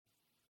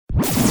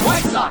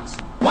White Sox!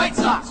 White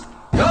Sox!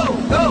 Go,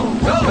 go, go,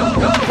 go,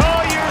 go!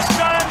 Call your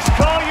sons,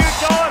 call your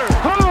daughters.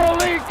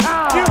 Holy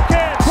cow! You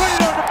can put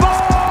it on the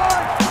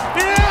board.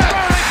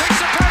 Yeah! It's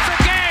a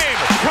perfect game.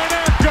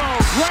 Konecko,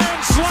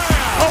 grand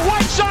slam. A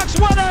White Sox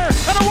winner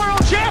and a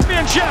world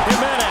championship.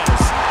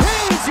 Jimenez,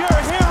 he's your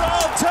hero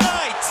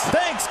tonight.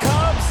 Thanks,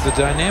 Cubs. The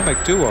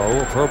dynamic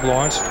duo of Herb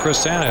Lawrence and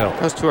Chris Tannehill.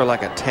 Those two are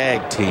like a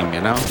tag team, you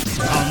know?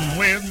 Come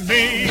with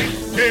me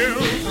to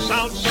the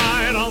south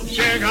side of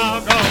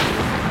Chicago.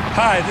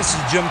 Hi, this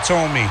is Jim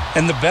Thome,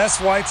 and the best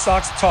White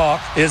Sox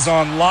talk is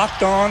on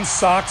Locked On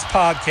Sox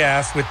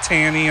podcast with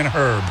Tanny and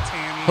Herb.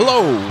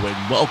 Hello,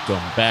 and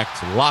welcome back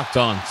to Locked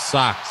On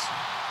Sox.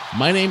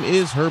 My name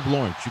is Herb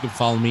Lawrence. You can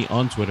follow me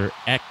on Twitter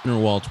at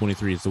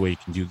Nerwall23 is the way you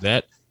can do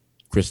that.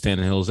 Chris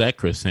Tannehill is at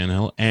Chris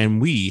Tannehill,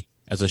 and we,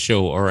 as a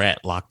show, are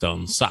at Locked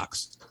On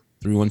Sox.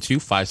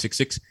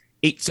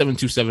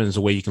 312-566-8727 is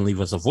the way you can leave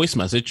us a voice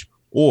message,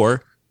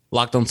 or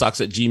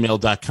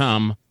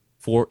lockedonsox@gmail.com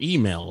for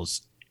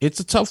emails. It's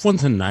a tough one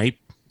tonight.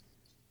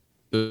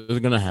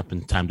 They're going to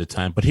happen time to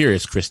time, but here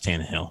is Chris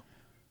Tannehill.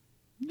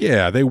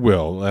 Yeah, they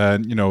will.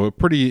 A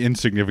pretty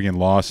insignificant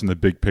loss in the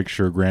big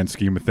picture, grand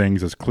scheme of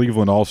things, as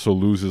Cleveland also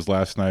loses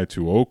last night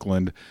to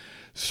Oakland.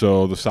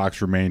 So the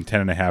Sox remain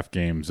 10.5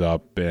 games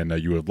up, and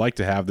you would like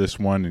to have this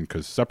one,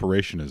 because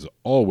separation is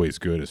always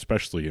good,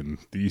 especially in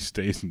these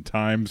days and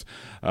times,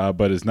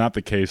 but is not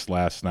the case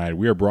last night.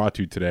 We are brought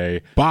to you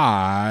today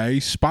by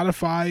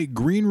Spotify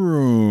Green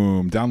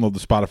Room. Download the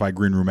Spotify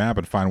Green Room app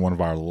and find one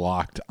of our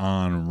Locked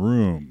On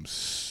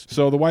rooms.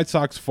 So the White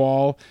Sox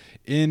fall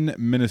in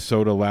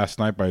Minnesota last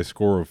night by a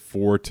score of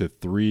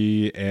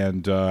 4-3,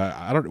 and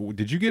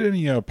did you get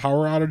any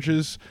power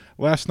outages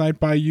last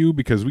night by you?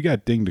 Because we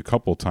got dinged a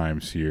couple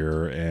times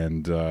here,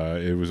 and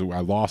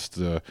I lost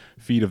the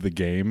feed of the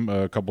game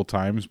a couple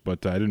times,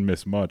 but I didn't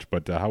miss much.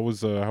 But how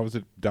was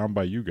it down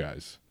by you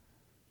guys?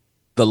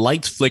 The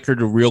lights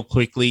flickered real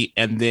quickly,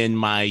 and then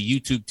my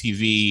YouTube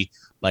TV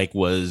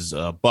was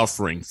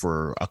buffering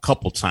for a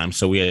couple times,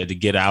 so we had to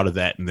get out of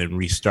that and then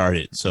restart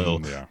it.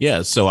 So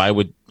so I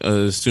would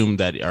assume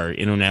that our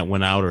internet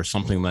went out or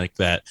something like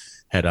that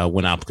had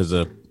went out because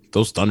of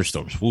those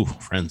thunderstorms. Woo,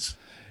 friends.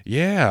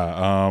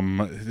 Yeah,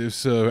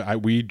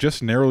 we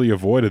just narrowly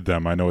avoided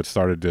them. I know it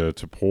started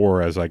to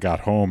pour as I got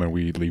home, and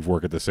we leave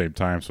work at the same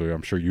time, so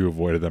I'm sure you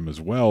avoided them as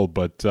well.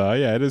 But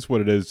it is what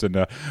it is, and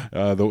it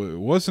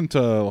wasn't.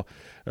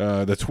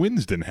 The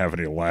Twins didn't have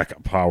any lack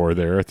of power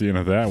there at the end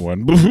of that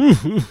one.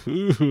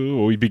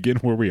 We begin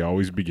where we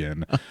always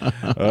begin.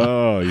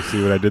 Oh, you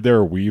see what I did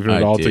there? Weaving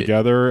it all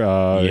together.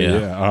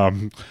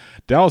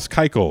 Dallas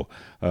Keuchel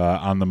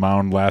on the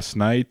mound last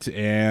night,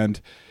 and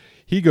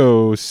he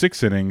goes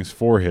 6 innings,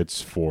 4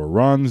 hits, 4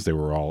 runs. They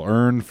were all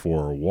earned,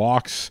 4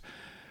 walks,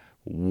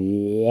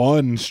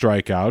 1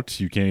 strikeout.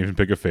 You can't even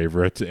pick a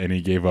favorite. And he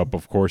gave up,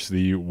 of course,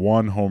 the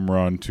 1 home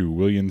run to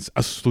Williams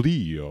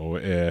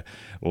Astudillo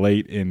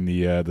late in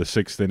the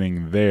 6th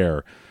inning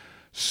there.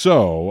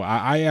 So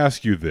I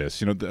ask you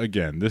this.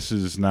 Again, this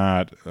is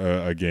not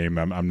a game.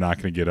 I'm not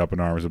going to get up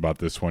in arms about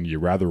this one. You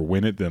rather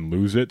win it than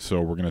lose it.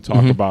 So we're going to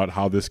talk about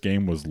how this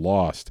game was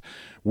lost.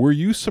 Were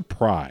you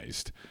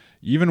surprised,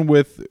 even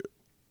with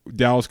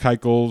Dallas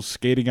Keuchel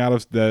skating out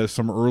of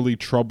some early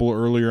trouble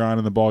earlier on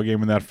in the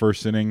ballgame in that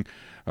first inning,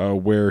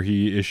 where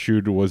he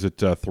issued,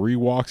 3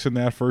 walks in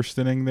that first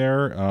inning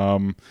there?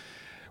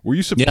 Were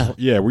you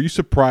were you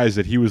surprised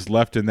that he was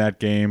left in that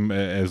game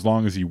as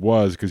long as he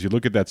was? Because you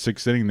look at that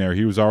 6th inning there,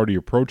 he was already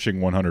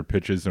approaching 100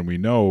 pitches, and we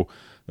know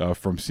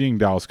from seeing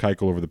Dallas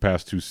Keuchel over the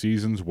past 2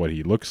 seasons what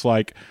he looks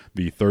like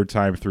the third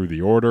time through the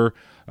order.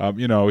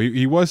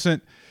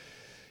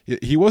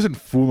 He wasn't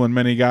fooling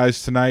many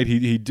guys tonight.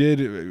 He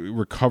did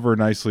recover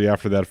nicely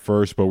after that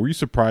first, but were you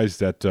surprised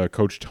that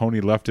Coach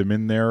Tony left him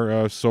in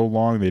there so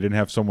long? They didn't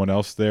have someone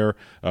else there,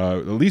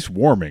 at least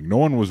warming. No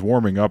one was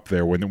warming up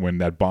there when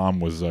that bomb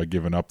was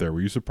given up there.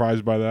 Were you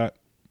surprised by that?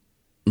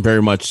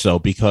 Very much so,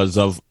 because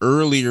of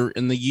earlier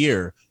in the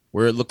year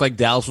where it looked like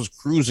Dallas was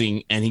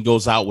cruising and he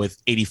goes out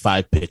with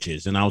 85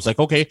 pitches. And I was like,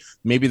 okay,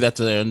 maybe that's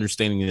an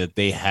understanding that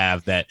they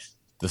have, that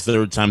the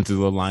third time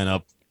through the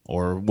lineup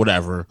or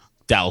whatever,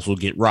 Dallas will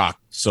get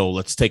rocked. So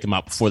let's take him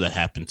out before that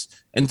happens.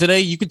 And today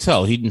you could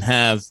tell he didn't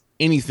have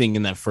anything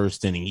in that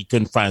first inning. He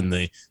couldn't find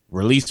the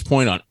release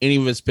point on any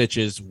of his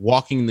pitches,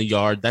 walking the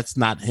yard. That's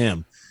not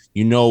him.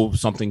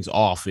 Something's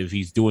off if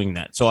he's doing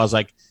that. So I was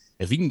like,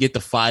 if he can get to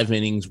 5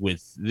 innings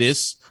with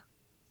this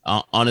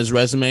on his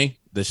resume,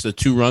 the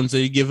 2 runs that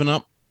he'd given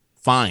up,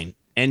 fine.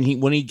 And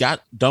when he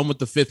got done with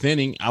the 5th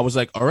inning, I was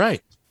like, all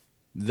right,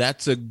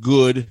 that's a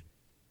good,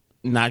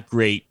 not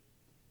great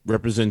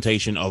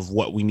representation of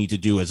what we need to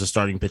do as a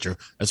starting pitcher,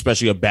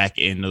 especially a back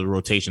end of the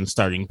rotation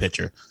starting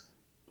pitcher.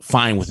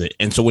 Fine with it.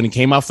 And so when he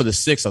came out for the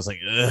 6th, I was like,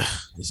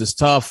 this is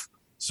tough.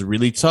 This is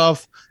really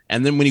tough.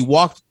 And then when he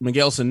walked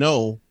Miguel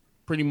Sano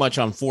pretty much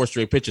on 4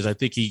 straight pitches, I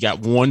think he got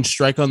 1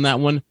 strike on that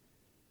one.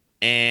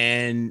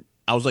 And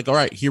I was like, all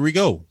right, here we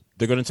go.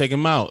 They're going to take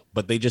him out.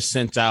 But they just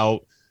sent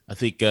out, I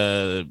think,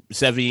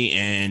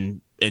 Sevy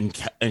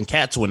and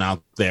Katz went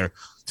out there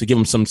to give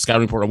him some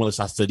scouting report on Willis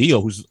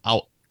Astudillo, who's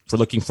out for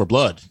looking for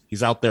blood.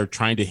 He's out there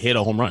trying to hit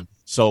a home run.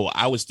 So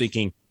I was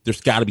thinking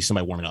there's got to be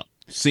somebody warming up.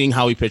 Seeing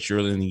how he pitched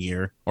early in the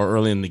year or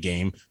early in the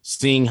game,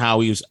 seeing how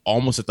he was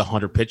almost at the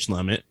 100 pitch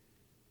limit,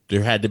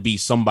 there had to be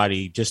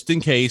somebody just in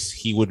case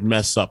he would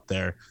mess up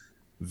there.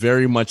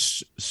 Very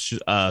much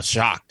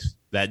shocked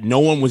that no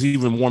one was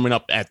even warming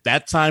up at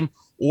that time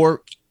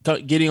or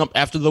getting up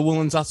after the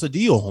Willians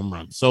Astudillo home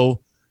run.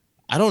 So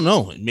I don't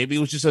know. Maybe it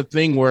was just a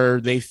thing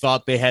where they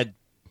thought they had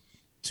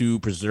to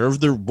preserve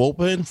their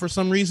bullpen for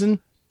some reason.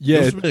 Yeah,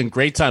 it would have been a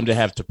great time to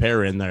have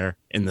Tepera in there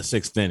in the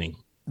 6th inning.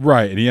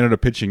 Right, and he ended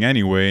up pitching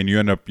anyway, and you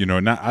end up,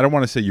 not. I don't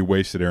want to say you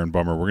wasted Aaron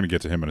Bummer. We're going to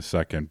get to him in a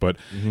second, but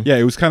yeah,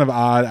 it was kind of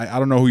odd. I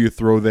don't know who you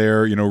throw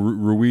there.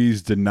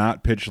 Ruiz did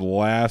not pitch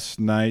last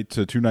night,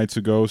 2 nights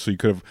ago, so you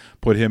could have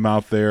put him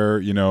out there.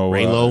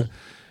 Raylo.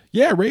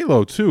 Yeah,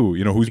 Raylo too.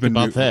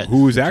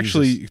 Who's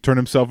actually turned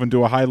himself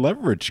into a high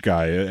leverage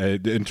guy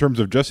in terms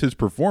of just his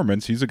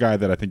performance. He's a guy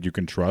that I think you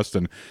can trust,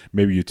 and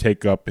maybe you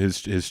take up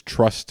his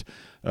trust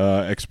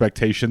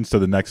expectations to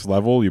the next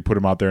level. You put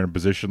him out there in a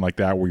position like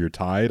that where you're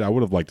tied. I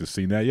would have liked to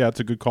seen that. Yeah, it's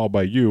a good call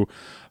by you,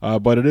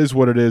 but it is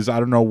what it is. I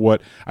don't know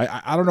what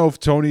I don't know if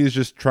Tony is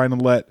just trying to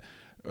let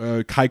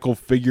Keuchel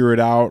figure it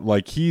out.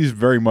 Like, he's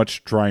very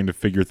much trying to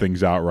figure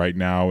things out right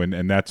now,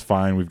 and that's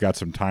fine. We've got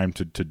some time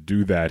to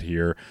do that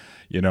here.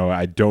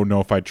 I don't know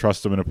if I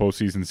trust him in a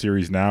postseason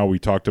series now. We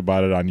talked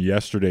about it on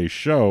yesterday's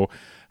show,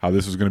 how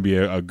this was going to be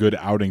a good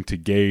outing to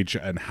gauge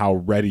and how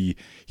ready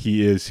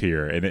he is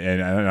here.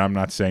 And I'm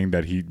not saying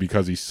that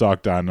because he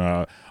sucked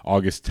on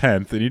August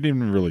 10th, and he didn't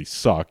even really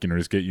suck. He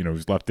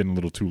was left in a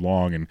little too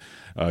long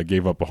and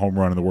gave up a home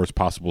run in the worst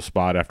possible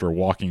spot after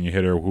walking a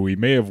hitter who he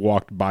may have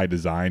walked by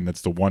design.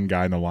 That's the one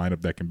guy in the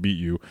lineup that can beat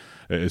you,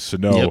 is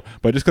Sano. Yep.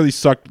 But just because he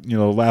sucked,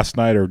 last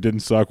night or didn't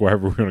suck,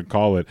 whatever we're going to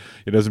call it,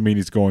 it doesn't mean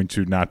he's going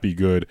to not be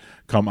good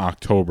come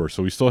October.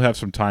 So we still have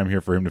some time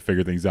here for him to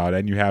figure things out,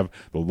 and you have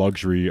the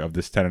luxury of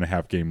this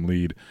 10.5 game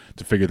lead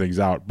to figure things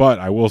out. But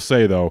I will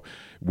say, though,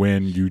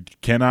 when you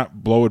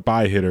cannot blow it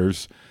by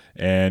hitters,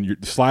 and your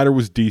slider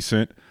was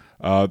decent,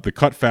 the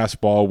cut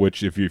fastball,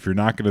 which if you're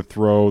not going to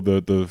throw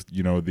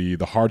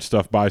the hard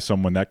stuff by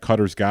someone, that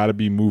cutter's got to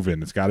be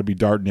moving. It's got to be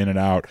darting in and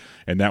out.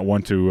 And that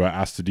one to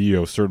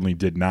Astudillo certainly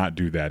did not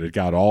do that. It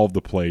got all of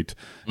the plate,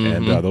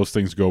 and those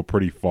things go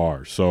pretty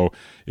far. So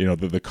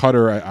the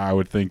cutter, I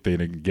would think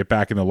they'd get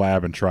back in the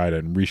lab and try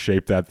to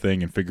reshape that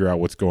thing and figure out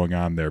what's going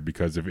on there.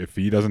 Because if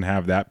he doesn't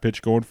have that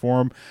pitch going for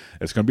him,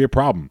 it's going to be a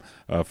problem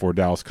for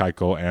Dallas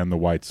Keuchel and the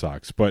White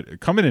Sox. But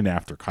coming in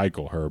after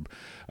Keuchel, Herb,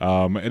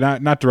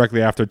 and not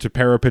directly after,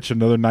 Tepera pitched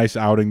another nice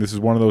outing. This is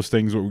one of those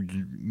things where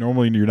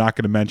normally you're not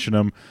going to mention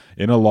him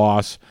in a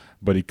loss,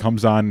 but he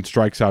comes on and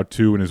strikes out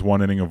 2 in his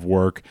 1 inning of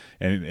work,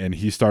 and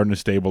he's starting to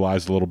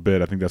stabilize a little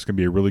bit. I think that's going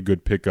to be a really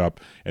good pickup,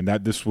 and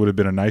that this would have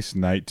been a nice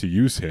night to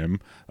use him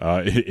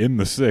in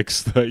the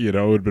 6th. It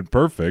would have been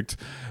perfect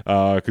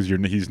because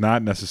he's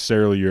not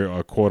necessarily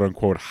your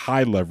quote-unquote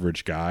high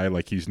leverage guy.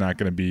 Like, he's not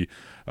going to be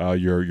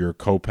your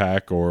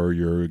Kopech or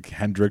your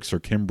Hendricks or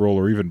Kimbrel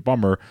or even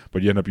Bummer,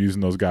 but you end up using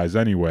those guys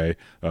anyway.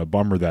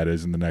 Bummer, that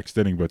is, in the next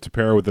inning. But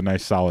Tepera with a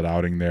nice solid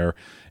outing there,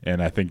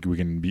 and I think we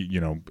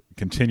can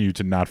continue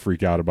to not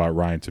freak out about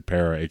Ryan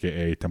Tepera,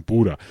 aka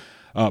Tempura.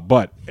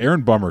 But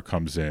Aaron Bummer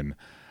comes in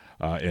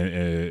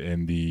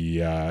the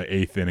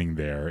 8th inning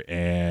there,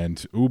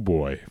 and oh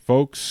boy,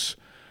 folks,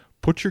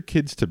 put your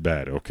kids to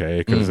bed, okay?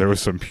 Because there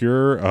was some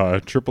pure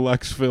Triple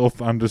X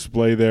filth on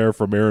display there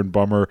from Aaron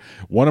Bummer.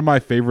 One of my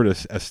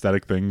favorite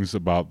aesthetic things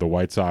about the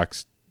White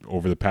Sox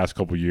over the past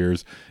couple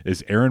years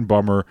is Aaron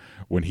Bummer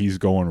when he's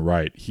going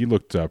right. He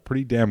looked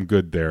pretty damn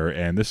good there,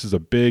 and this is a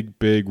big,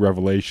 big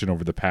revelation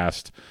over the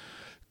past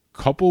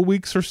couple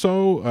weeks or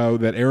so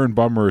that Aaron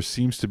Bummer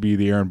seems to be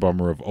the Aaron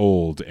Bummer of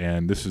old,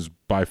 and this is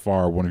by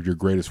far one of your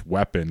greatest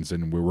weapons.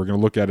 And we're going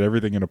to look at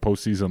everything in a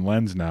postseason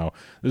lens now.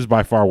 This is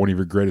by far one of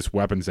your greatest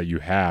weapons that you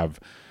have,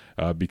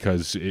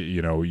 because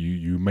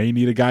you may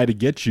need a guy to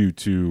get you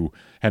to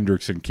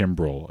Hendricks and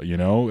Kimbrel.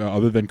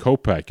 Other than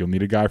Kopech, you'll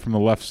need a guy from the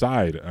left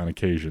side on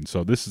occasion.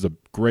 So this is a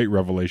great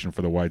revelation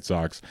for the White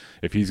Sox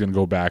if he's going to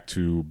go back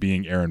to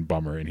being Aaron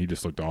Bummer, and he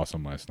just looked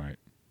awesome last night.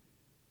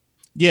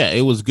 Yeah,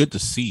 it was good to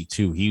see,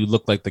 too. He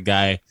looked like the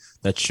guy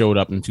that showed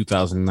up in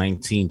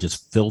 2019,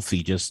 just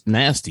filthy, just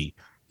nasty.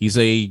 He's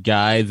a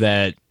guy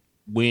that,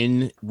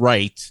 when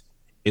right,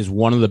 is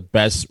one of the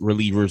best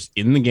relievers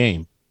in the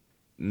game.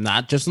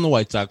 Not just in the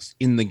White Sox,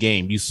 in the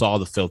game. You saw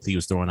the filth he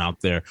was throwing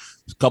out there.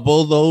 A couple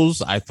of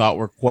those I thought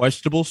were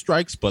questionable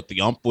strikes, but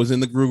the ump was in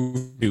the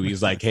groove, too.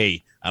 He's like,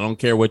 hey, I don't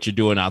care what you're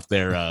doing out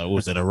there.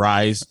 Was it a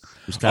rise?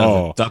 It was kind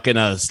of ducking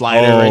a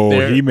slider right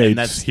there.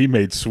 He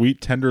made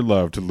sweet, tender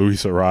love to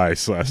Luis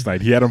Arraez last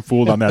night. He had him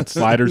fooled on that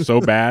slider so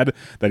bad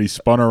that he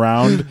spun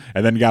around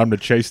and then got him to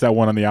chase that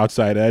one on the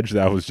outside edge.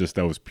 That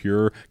was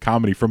pure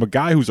comedy from a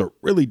guy who's a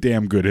really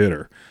damn good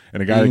hitter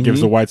and a guy that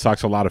gives the White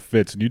Sox a lot of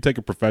fits. And you take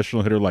a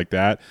professional hitter like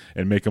that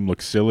and make him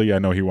look silly. I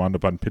know he wound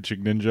up on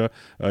Pitching Ninja,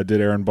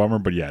 did Aaron Bummer,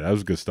 but yeah, that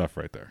was good stuff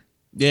right there.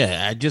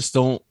 Yeah, I just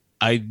don't.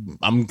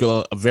 I'm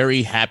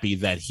very happy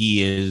that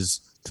he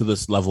is to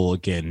this level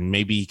again.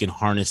 Maybe he can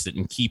harness it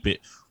and keep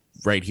it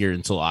right here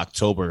until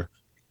October,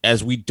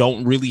 as we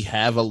don't really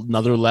have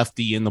another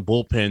lefty in the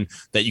bullpen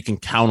that you can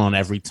count on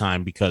every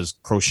time because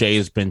Crochet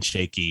has been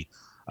shaky.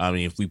 I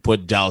mean, if we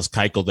put Dallas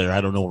Keuchel there, I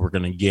don't know what we're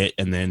going to get.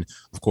 And then,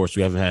 of course,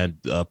 we haven't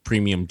had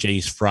premium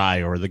Jace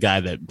Fry or the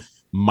guy that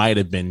might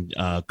have been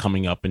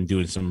coming up and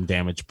doing some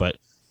damage. But,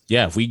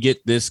 yeah, if we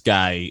get this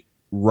guy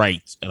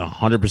right at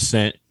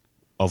 100%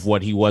 of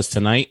what he was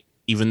tonight,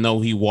 even though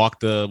he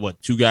walked,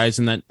 2 guys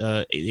in that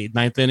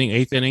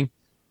eighth inning,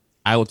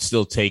 I would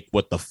still take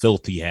what the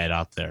filth he had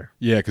out there.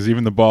 Yeah, because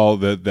even the ball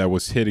that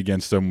was hit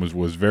against him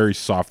was very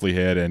softly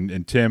hit.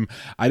 And Tim,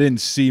 I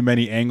didn't see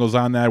many angles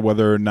on that,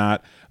 whether or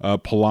not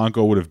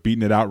Polanco would have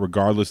beaten it out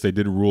regardless. They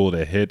did rule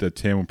it a hit.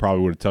 Tim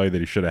probably would have tell you that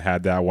he should have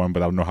had that one,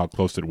 but I don't know how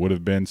close it would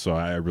have been, so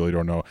I really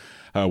don't know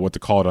what to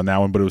call it on that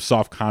one. But it was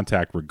soft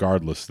contact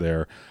regardless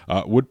there.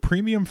 Would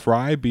premium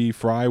Fry be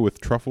Fry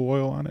with truffle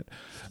oil on it?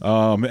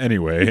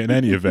 Anyway, in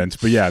any event,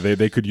 but yeah,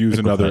 they could use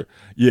another.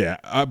 Yeah,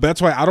 but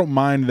that's why I don't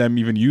mind them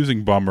even using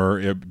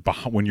Bummer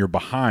when you're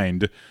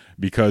behind,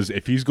 because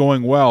if he's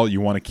going well, you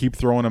want to keep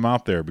throwing him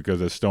out there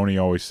because, as Stoney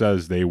always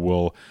says, they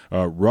will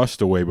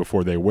rust away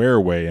before they wear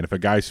away. And if a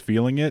guy's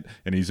feeling it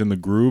and he's in the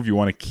groove, you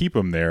want to keep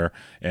him there.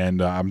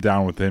 And I'm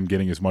down with him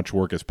getting as much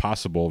work as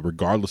possible,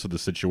 regardless of the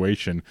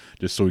situation,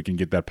 just so we can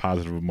get that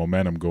positive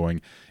momentum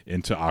going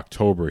into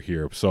October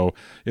here. So,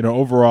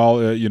 overall,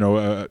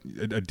 a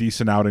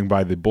decent outing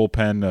by the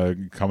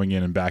bullpen, coming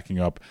in and backing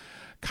up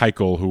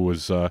Keuchel, who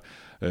was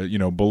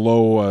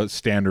below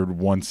standard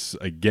once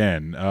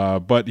again.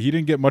 But he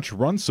didn't get much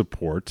run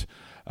support.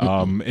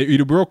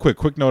 Real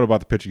quick note about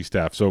the pitching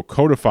staff. So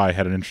Codify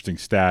had an interesting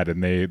stat,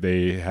 and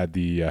they had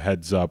the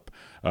heads up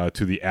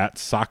to the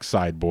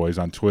 @Sockside Boys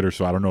on Twitter.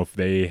 So I don't know if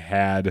they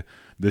had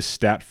this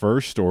stat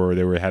first or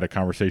they had a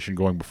conversation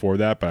going before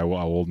that, but I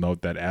will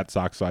note that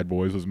 @Sockside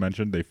Boys was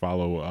mentioned. They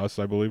follow us,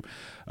 I believe.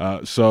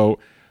 So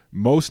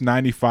most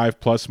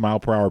 95-plus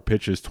mile-per-hour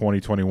pitches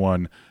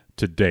 2021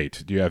 to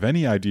date. Do you have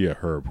any idea,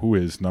 Herb, who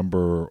is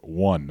number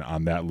 1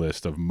 on that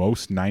list of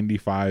most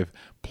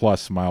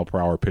 95-plus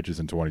mile-per-hour pitches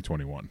in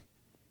 2021?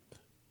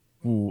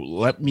 Ooh,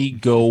 let me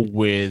go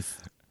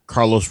with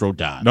Carlos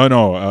Rodon.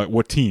 No.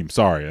 What team?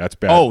 Sorry, that's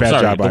bad.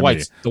 Bad job by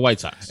me. The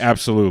White Sox.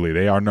 Absolutely,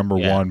 they are number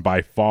 1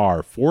 by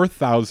far.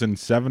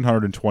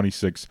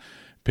 4,726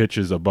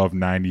 pitches above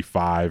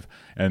 95,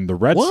 and the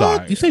Red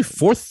Sox. You say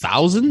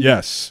 4,000?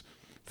 Yes.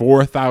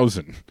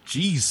 4,000.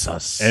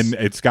 Jesus. And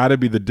it's got to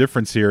be the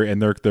difference here.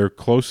 And their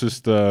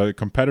closest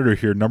competitor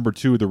here, number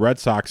 2, the Red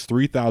Sox,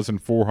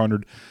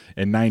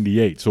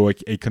 3,498. So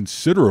a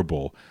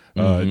considerable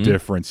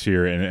difference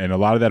here. And a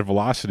lot of that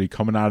velocity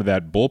coming out of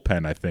that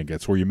bullpen, I think.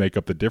 That's where you make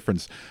up the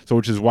difference. So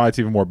which is why it's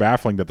even more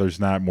baffling that there's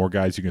not more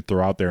guys you can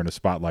throw out there in a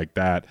spot like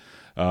that.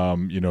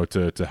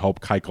 To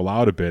help Keuchel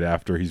out a bit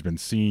after he's been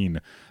seen,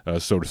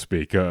 so to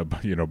speak,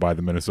 by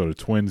the Minnesota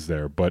Twins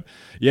there. But,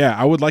 yeah,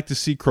 I would like to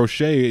see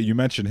Crochet. You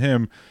mentioned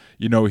him.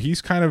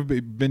 He's kind of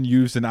been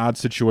used in odd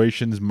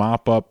situations,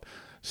 mop-up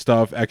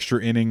stuff,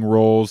 extra inning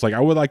roles. Like, I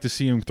would like to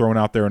see him thrown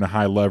out there in a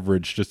high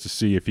leverage just to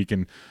see if he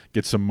can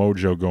get some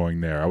mojo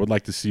going there. I would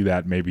like to see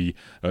that maybe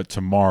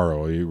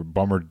tomorrow.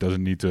 Bummer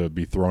doesn't need to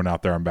be thrown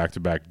out there on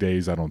back-to-back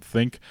days, I don't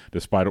think,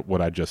 despite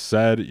what I just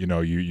said. You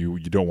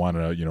don't want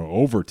to,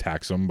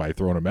 overtax him by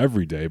throwing him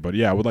every day. But,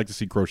 yeah, I would like to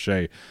see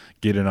Crochet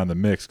get in on the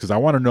mix because I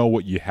want to know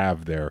what you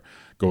have there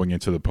going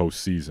into the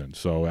postseason.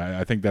 So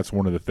I think that's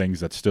one of the things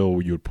that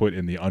still you would put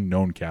in the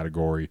unknown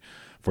category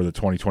for the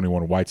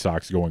 2021 White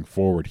Sox going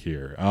forward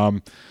here.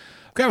 I've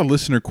got a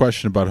listener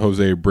question about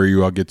Jose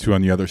Abreu I'll get to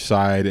on the other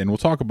side, and we'll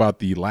talk about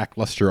the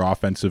lackluster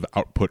offensive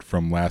output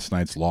from last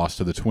night's loss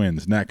to the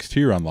Twins next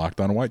here on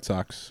Locked On White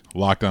Sox.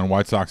 Locked On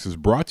White Sox is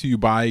brought to you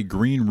by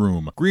Green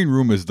Room. Green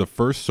Room is the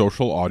first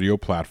social audio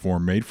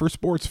platform made for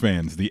sports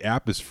fans. The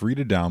app is free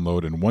to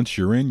download, and once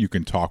you're in, you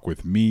can talk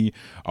with me,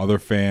 other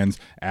fans,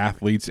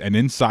 athletes, and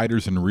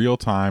insiders in real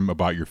time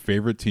about your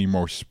favorite team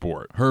or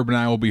sport. Herb and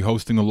I will be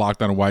hosting the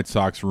Locked On White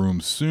Sox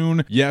room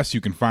soon. Yes, you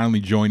can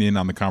finally join in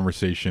on the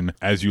conversation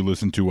as you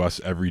listen to us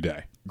every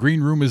day.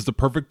 Green Room is the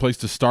perfect place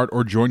to start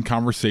or join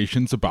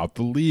conversations about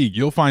the league.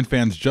 You'll find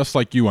fans just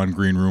like you on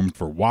Green Room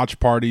for watch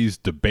parties,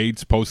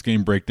 debates,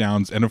 post-game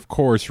breakdowns, and of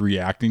course,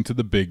 reacting to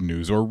the big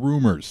news or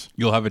rumors.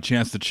 You'll have a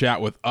chance to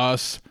chat with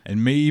us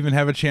and may even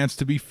have a chance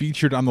to be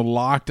featured on the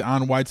Locked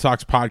On White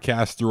Sox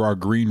podcast through our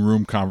Green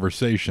Room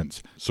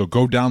conversations. So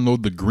go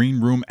download the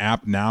Green Room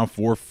app now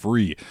for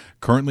free.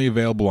 Currently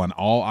available on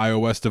all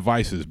iOS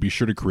devices. Be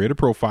sure to create a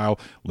profile,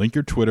 link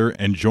your Twitter,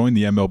 and join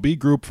the MLB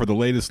group for the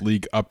latest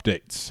league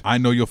updates. I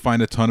know you'll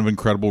find a ton of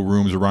incredible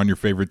rooms around your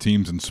favorite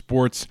teams and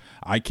sports.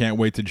 I can't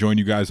wait to join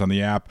you guys on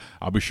the app.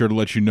 I'll be sure to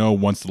let you know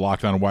once the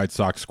Locked On White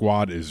Sox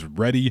squad is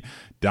ready.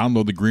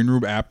 Download the Green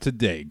Room app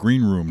today.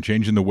 Green Room,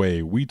 changing the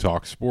way we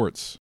talk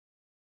sports.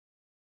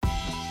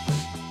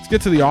 Let's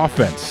get to the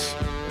offense.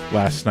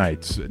 Last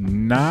night,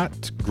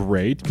 not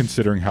great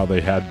considering how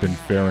they had been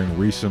faring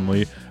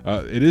recently.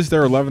 It is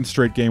their 11th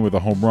straight game with a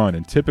home run,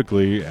 and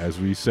typically, as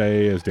we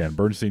say, as Dan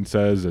Bernstein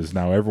says, as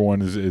now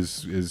everyone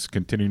is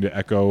continuing to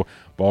echo,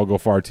 ball go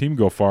far, team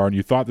go far, and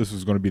you thought this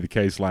was going to be the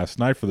case last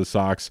night for the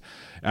Sox.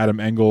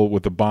 Adam Engel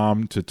with the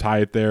bomb to tie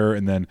it there,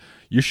 and then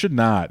you should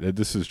not.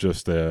 This is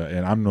just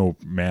and I'm no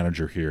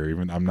manager here.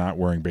 Even I'm not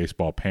wearing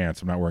baseball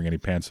pants. I'm not wearing any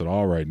pants at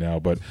all right now.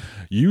 But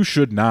you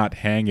should not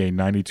hang a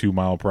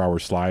 92-mile-per-hour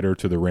slider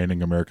to the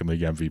reigning American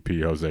League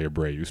MVP Jose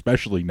Abreu,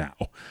 especially now.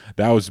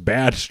 That was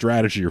bad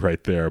strategy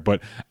right there.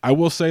 But I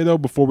will say though,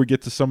 before we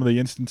get to some of the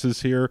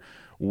instances here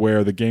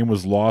where the game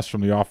was lost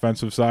from the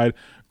offensive side,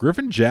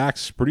 Griffin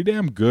Jax pretty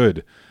damn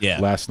good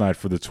last night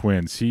for the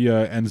Twins. He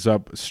ends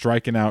up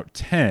striking out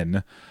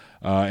 10.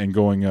 And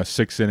going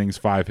 6 innings,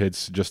 5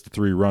 hits, just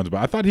 3 runs.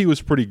 But I thought he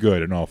was pretty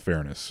good in all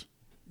fairness.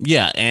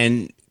 Yeah,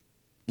 and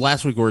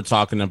last week we were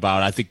talking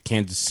about, I think,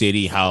 Kansas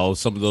City, how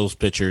some of those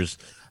pitchers,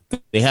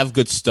 they have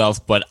good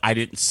stuff, but I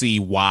didn't see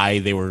why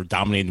they were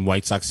dominating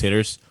White Sox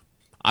hitters.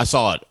 I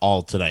saw it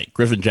all tonight.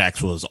 Griffin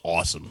Jax was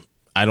awesome.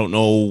 I don't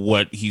know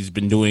what he's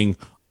been doing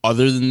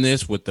other than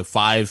this with the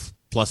 5+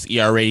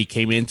 ERA he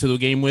came into the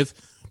game with,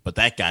 but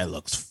that guy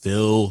looks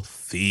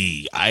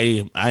filthy.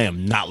 I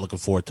am not looking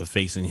forward to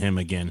facing him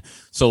again.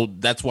 So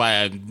that's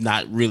why I'm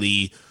not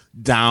really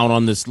down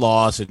on this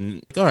loss.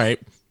 And all right,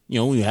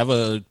 we have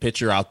a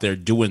pitcher out there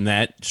doing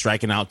that,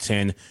 striking out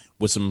 10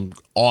 with some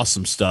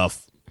awesome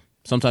stuff.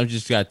 Sometimes you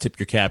just got to tip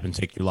your cap and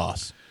take your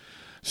loss.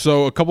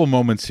 So a couple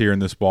moments here in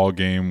this ball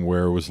game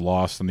where it was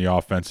lost on the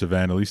offensive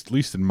end, at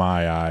least in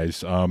my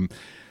eyes.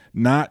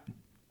 Not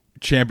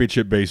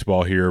championship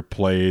baseball here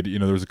played.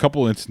 There was a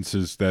couple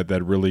instances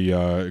that really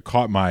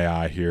caught my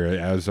eye here,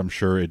 as I'm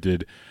sure it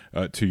did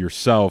to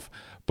yourself.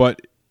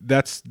 But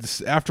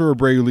that's after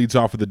Abreu leads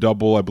off with a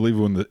double, I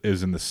believe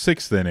is in the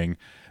 6th inning.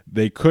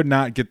 They could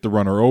not get the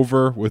runner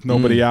over with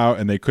nobody out,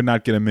 and they could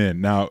not get him in.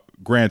 Now,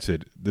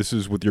 granted, this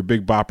is with your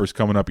big boppers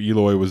coming up.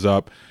 Eloy was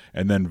up,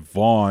 and then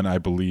Vaughn, I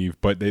believe,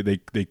 but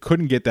they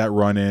couldn't get that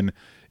run in.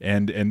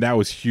 And that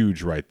was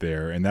huge right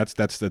there, and that's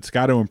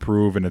got to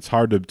improve, and it's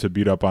hard to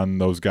beat up on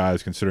those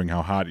guys considering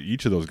how hot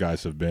each of those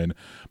guys have been.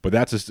 But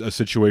that's a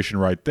situation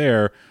right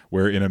there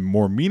where in a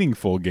more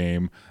meaningful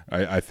game,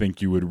 I think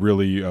you would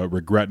really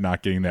regret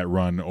not getting that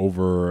run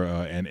over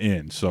and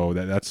in. So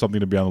that's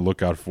something to be on the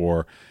lookout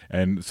for,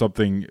 and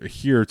something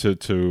here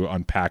to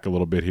unpack a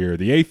little bit here.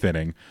 The 8th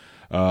inning,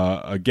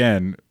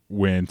 again,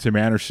 when Tim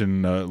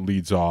Anderson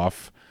leads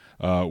off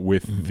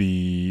with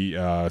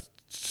the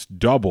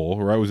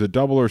double, right? Was it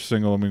double or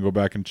single? Let me go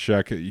back and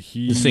check. The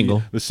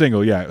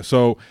single, yeah.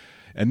 So,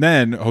 and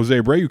then Jose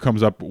Abreu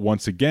comes up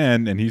once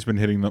again, and he's been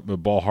hitting the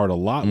ball hard a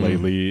lot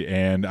lately.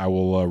 And I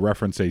will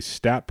reference a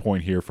stat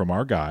point here from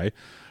our guy,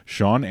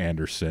 Sean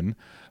Anderson,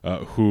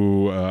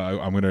 who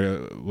I'm going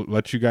to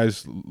let you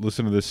guys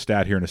listen to this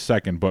stat here in a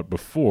second. But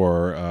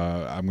before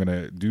I'm going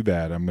to do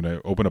that, I'm going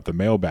to open up the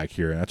mailbag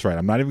here. And that's right,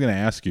 I'm not even going to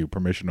ask you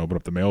permission to open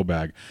up the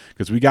mailbag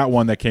because we got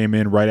one that came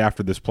in right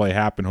after this play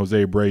happened.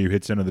 Jose Abreu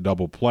hits into the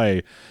double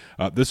play.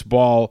 This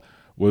ball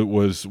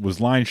was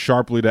lined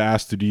sharply to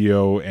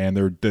Astudillo,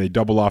 and they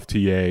double off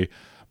TA.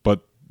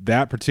 But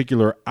that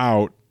particular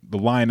out, the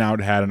line out,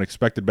 had an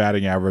expected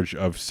batting average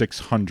of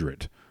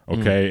 600.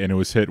 Okay, and it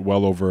was hit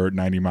well over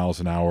 90 miles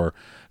an hour.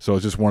 So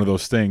it's just one of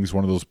those things,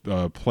 one of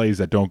those plays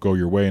that don't go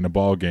your way in a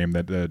ball game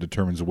that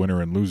determines a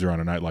winner and loser on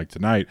a night like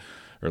tonight,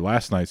 or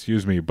last night,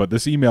 excuse me. But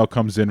this email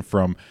comes in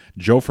from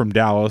Joe from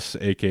Dallas,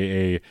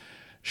 a.k.a.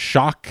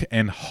 Shock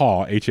and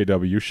Haw,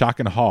 H-A-W, Shock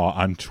and Haw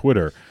on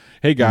Twitter.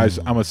 Hey, guys,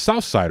 I'm a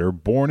Southsider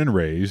born and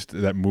raised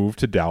that moved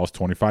to Dallas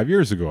 25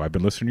 years ago. I've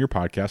been listening to your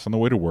podcast on the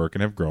way to work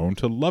and have grown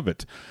to love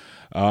it.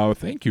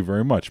 Thank you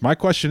very much. My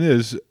question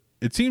is,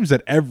 it seems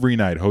that every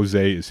night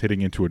Jose is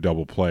hitting into a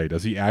double play.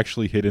 Does he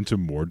actually hit into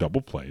more double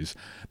plays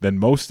than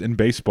most in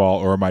baseball,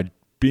 or am I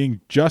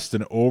being just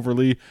an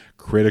overly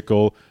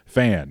critical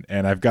fan?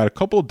 And I've got a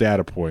couple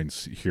data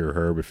points here,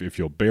 Herb, if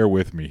you'll bear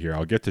with me here.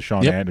 I'll get to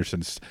Sean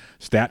Anderson's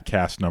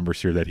StatCast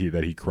numbers here that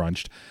he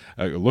crunched.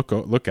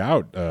 Look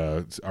out,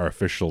 our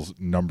official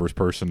numbers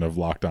person of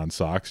Locked On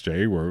Sox,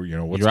 Jay. Where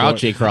you're out,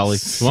 Jay Crawley.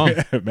 Come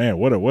on. Man,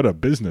 what a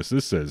business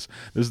this is.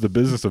 This is the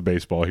business of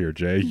baseball here,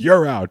 Jay.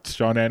 You're out,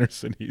 Sean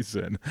Anderson. He's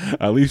in,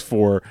 at least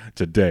for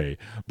today.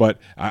 But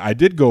I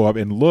did go up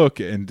and look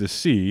and to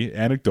see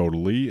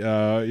anecdotally.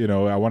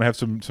 I want to have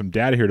some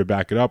data here to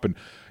back it up, and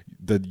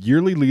the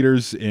yearly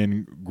leaders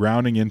in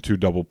grounding into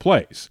double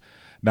plays.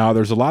 Now,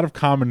 there's a lot of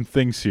common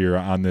things here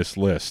on this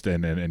list,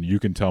 and you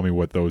can tell me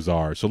what those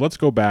are. So let's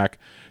go back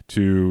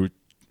to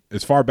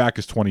as far back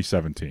as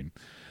 2017.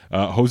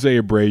 Jose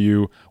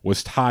Abreu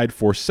was tied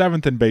for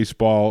 7th in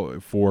baseball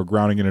for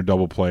grounding into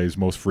double plays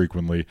most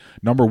frequently.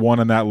 Number 1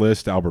 on that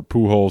list, Albert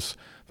Pujols,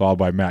 followed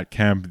by Matt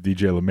Kemp,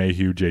 DJ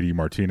LeMahieu, JD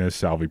Martinez,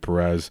 Salvi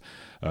Perez,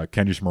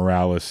 Kendrys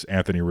Morales,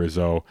 Anthony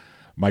Rizzo,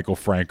 Michael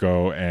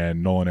Franco,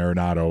 and Nolan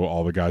Arenado,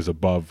 all the guys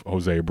above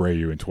Jose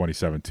Abreu in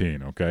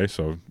 2017. Okay,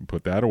 so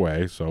put that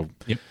away. So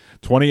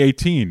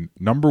 2018,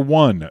 number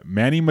 1,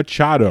 Manny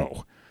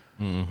Machado.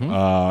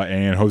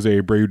 And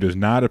Jose Abreu does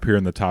not appear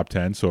in the top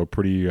 10, so a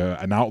pretty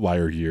an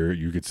outlier year,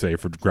 you could say,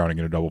 for grounding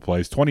into double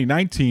plays.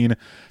 2019,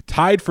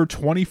 tied for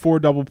 24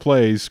 double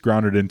plays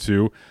grounded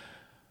into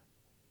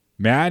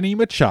Manny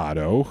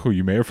Machado, who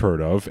you may have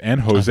heard of,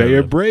 and Jose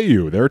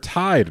Abreu. They're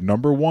tied,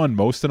 number one,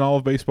 most in all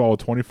of baseball with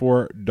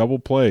 24 double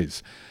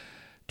plays.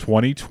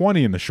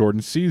 2020 in the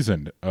shortened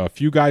season, a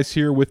few guys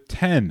here with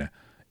 10.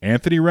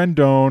 Anthony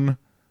Rendon,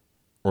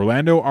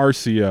 Orlando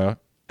Arcia,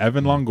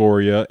 Evan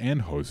Longoria,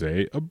 and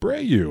Jose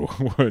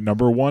Abreu.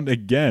 Number one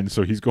again,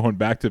 so he's going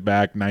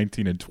back-to-back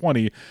 19 and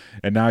 20,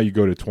 and now you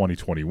go to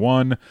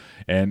 2021.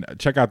 And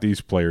check out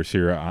these players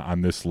here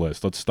on this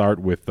list. Let's start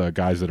with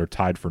guys that are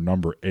tied for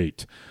number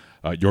 8.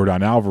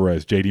 Yordan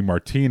Alvarez, JD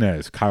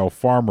Martinez, Kyle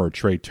Farmer,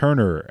 Trey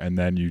Turner, and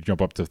then you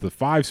jump up to the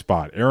 5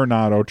 spot,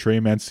 Arenado, Trey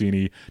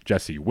Mancini,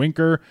 Jesse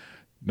Winker.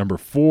 Number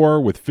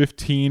 4 with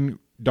 15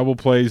 double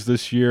plays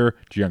this year,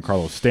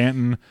 Giancarlo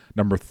Stanton.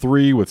 Number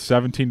 3 with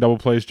 17 double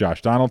plays,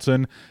 Josh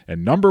Donaldson.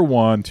 And number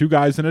 1, 2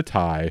 guys in a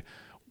tie,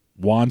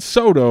 Juan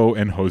Soto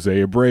and Jose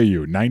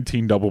Abreu,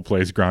 19 double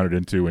plays grounded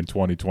into in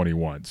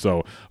 2021.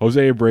 So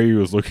Jose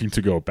Abreu is looking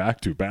to go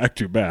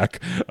back-to-back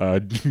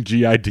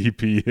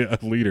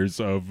GIDP leaders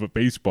of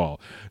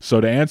baseball.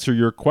 So to answer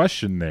your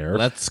question there.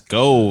 Let's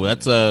go.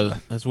 That's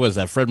what is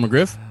that, Fred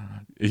McGriff?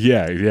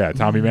 Yeah,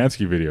 Tommy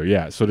Mansky video.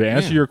 Yeah. So to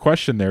answer your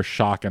question there,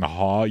 shock and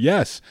awe,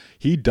 yes,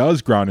 he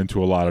does ground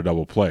into a lot of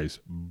double plays.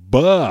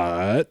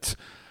 But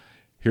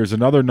here's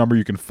another number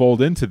you can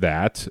fold into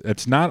that.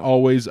 It's not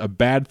always a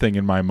bad thing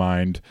in my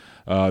mind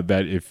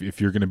that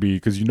if you're going to be,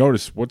 because you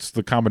notice what's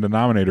the common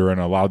denominator in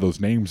a lot of those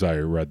names I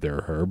read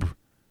there, Herb?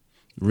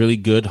 Really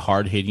good,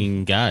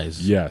 hard-hitting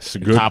guys. Yes.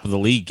 Good, top of the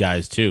league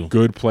guys, too.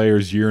 Good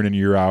players year in and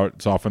year out.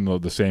 It's often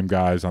the same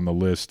guys on the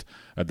list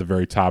at the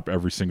very top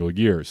every single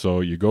year.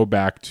 So you go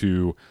back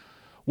to,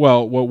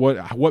 well,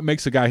 what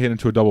makes a guy hit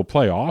into a double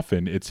play?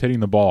 Often it's hitting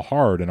the ball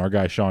hard, and our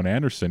guy Sean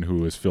Anderson,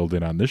 who is filled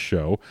in on this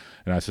show,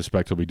 and I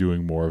suspect he'll be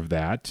doing more of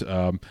that,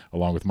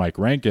 along with Mike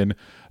Rankin,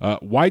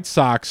 White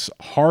Sox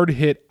hard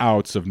hit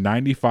outs of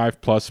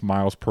 95-plus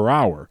miles per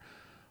hour.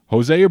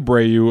 Jose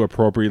Abreu,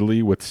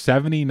 appropriately, with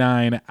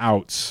 79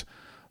 outs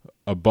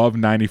above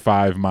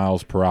 95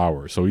 miles per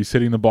hour. So he's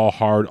hitting the ball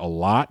hard a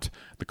lot.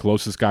 The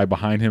closest guy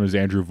behind him is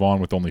Andrew Vaughn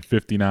with only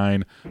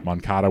 59,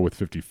 Moncada with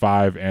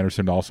 55,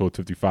 Anderson also with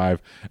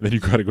 55. And then you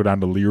got to go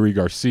down to Leury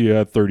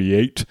Garcia,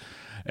 38,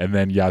 and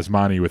then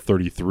Yasmani with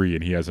 33,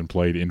 and he hasn't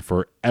played in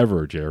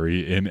forever,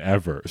 Jerry, in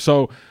ever.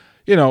 So,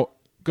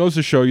 goes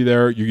to show you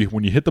there,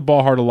 when you hit the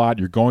ball hard a lot,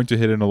 you're going to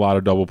hit in a lot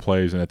of double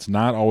plays, and it's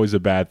not always a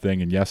bad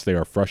thing. And yes, they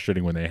are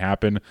frustrating when they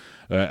happen.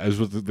 As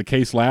was the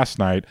case last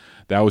night,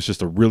 that was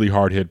just a really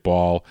hard hit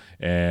ball,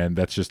 and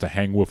that's just a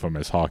hang with 'em,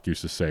 as Hawk used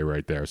to say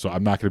right there. So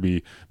I'm not going to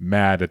be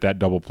mad at that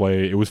double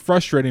play. It was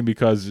frustrating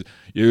because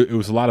it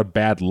was a lot of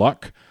bad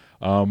luck.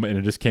 And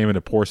it just came in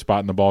a poor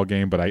spot in the ball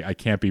game, but I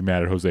can't be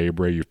mad at Jose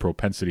Abreu's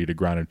propensity to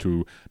ground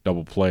into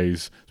double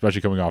plays, especially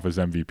coming off his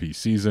MVP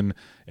season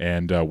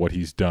and what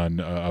he's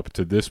done up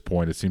to this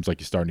point. It seems like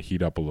he's starting to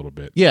heat up a little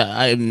bit. Yeah,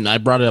 I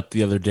brought it up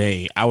the other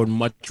day. I would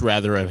much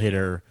rather have hit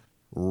her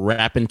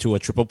wrap into a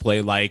triple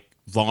play like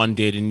Vaughn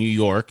did in New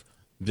York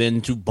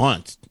than to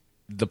bunt.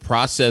 The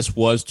process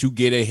was to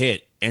get a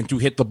hit and to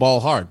hit the ball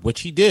hard, which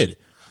he did.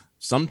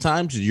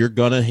 Sometimes you're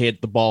going to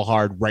hit the ball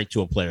hard right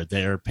to a player.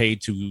 They're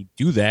paid to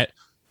do that,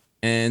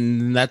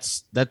 and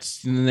that's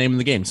the name of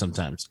the game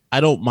sometimes.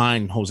 I don't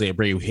mind Jose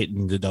Abreu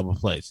hitting the double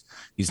plays.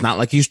 He's not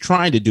like he's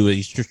trying to do it.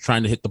 He's just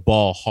trying to hit the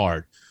ball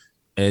hard.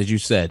 As you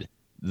said,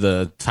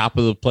 the top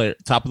of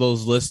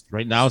those lists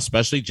right now,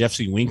 especially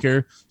Jesse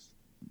Winker,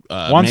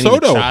 Juan Manny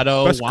Soto,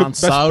 Machado,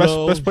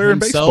 best player himself. in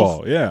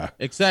baseball. Yeah,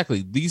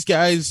 exactly. These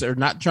guys are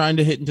not trying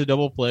to hit into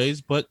double plays,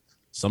 but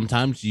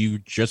sometimes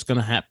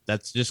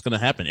that's just gonna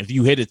happen. If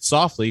you hit it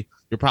softly,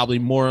 you're probably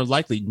more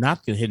likely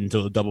not gonna hit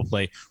into a double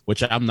play,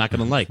 which I'm not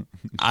gonna like.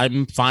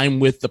 I'm fine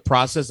with the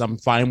process. I'm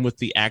fine with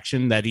the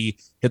action that he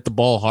hit the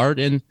ball hard,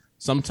 and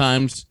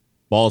sometimes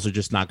balls are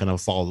just not gonna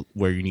fall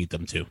where you need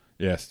them to.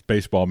 Yes,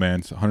 baseball,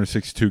 man. It's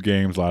 162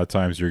 games. A lot of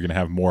times you're gonna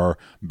have more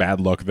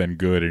bad luck than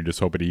good, and you just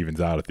hope it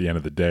evens out at the end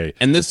of the day.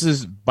 And this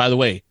is, by the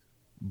way,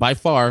 by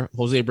far,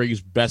 Jose Abreu's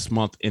best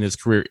month in his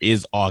career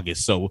is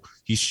August. So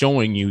he's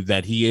showing you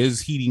that he is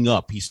heating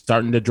up. He's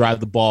starting to drive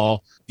the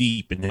ball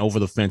deep and over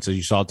the fence, as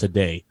you saw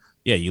today.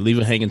 Yeah, you leave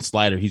a hanging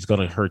slider, he's going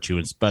to hurt you,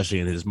 especially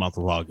in his month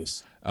of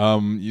August.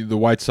 The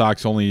White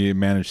Sox only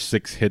managed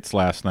 6 hits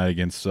last night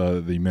against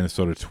the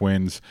Minnesota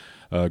Twins.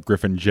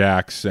 Griffin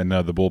Jacks and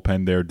the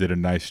bullpen there did a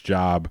nice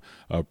job.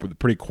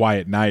 Pretty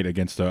quiet night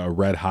against a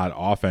red-hot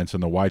offense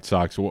in the White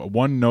Sox.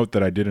 One note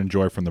that I did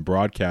enjoy from the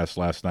broadcast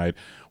last night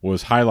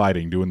was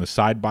doing the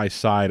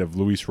side-by-side of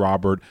Luis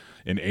Robert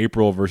in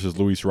April versus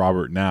Luis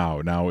Robert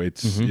now. Now,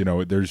 it's,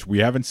 we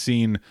haven't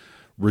seen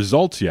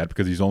results yet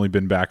because he's only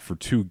been back for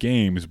 2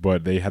 games,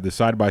 but they had the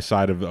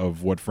side-by-side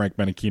of what Frank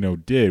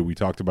Menechino did. We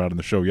talked about it on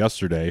the show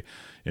yesterday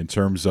in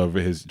terms of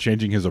his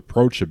changing his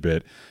approach a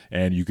bit,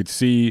 and you could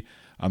see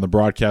on the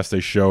broadcast they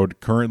showed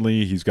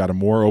currently he's got a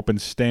more open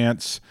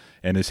stance,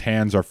 and his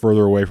hands are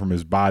further away from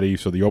his body,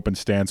 so the open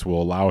stance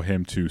will allow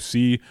him to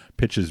see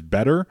pitches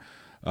better.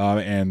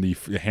 And the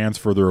hands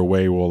further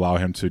away will allow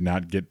him to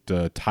not get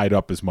tied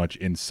up as much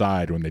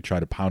inside when they try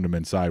to pound him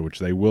inside, which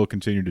they will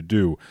continue to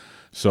do.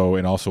 So,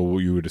 and also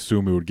you would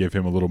assume it would give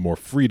him a little more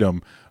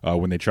freedom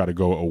when they try to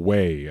go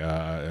away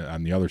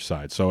on the other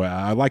side. So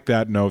I like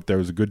that note. There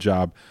was a good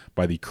job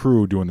by the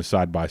crew doing the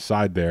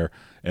side-by-side there.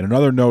 And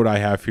another note I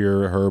have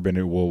here, Herb,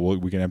 and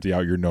we can empty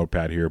out your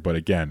notepad here, but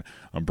again,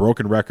 I'm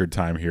broken record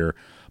time here.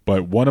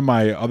 But one of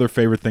my other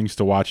favorite things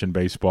to watch in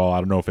baseball, I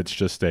don't know if it's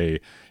just a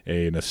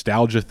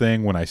nostalgia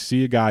thing, when I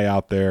see a guy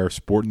out there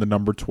sporting the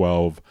number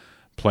 12,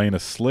 playing a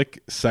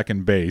slick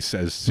second base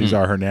as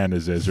Cesar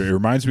Hernandez is. It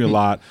reminds me a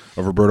lot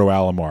of Roberto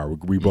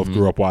Alomar. We both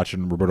grew up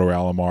watching Roberto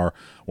Alomar,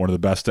 one of the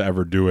best to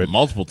ever do it.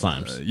 Multiple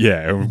times.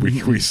 Yeah,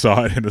 we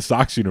saw it in the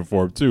Sox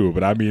uniform too.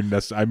 But I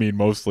mean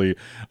mostly,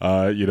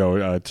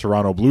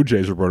 Toronto Blue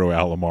Jays Roberto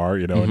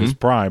Alomar, in his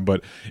prime.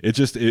 But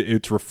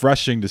it's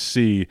refreshing to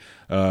see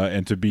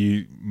and to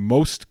be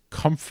most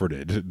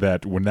comforted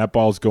that when that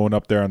ball's going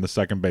up there on the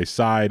second base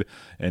side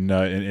and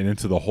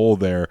into the hole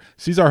there,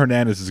 Cesar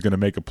Hernandez is going to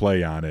make a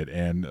play on it.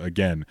 And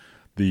again,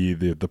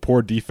 the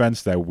poor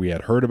defense that we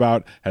had heard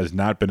about has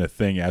not been a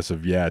thing as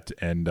of yet,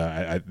 and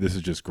this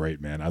is just great,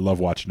 man. I love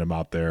watching him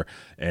out there,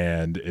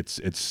 and it's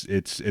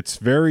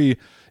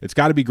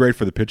got to be great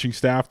for the pitching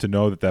staff to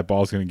know that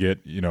ball's going to get,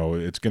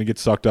 it's going to get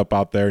sucked up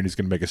out there, and he's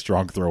going to make a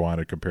strong throw on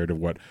it compared to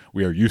what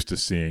we are used to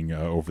seeing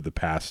over the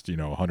past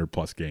 100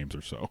 plus games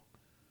or so.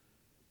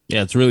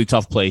 Yeah, it's a really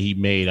tough play he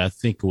made. I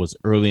think it was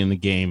early in the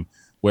game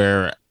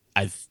where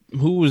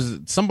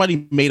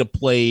somebody made a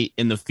play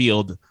in the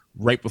field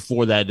right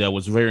before that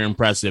was very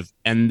impressive,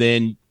 and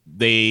then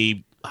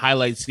they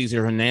highlight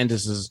Cesar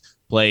Hernandez's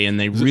play, and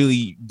they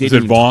really didn't.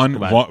 Is it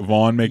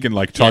Vaughn making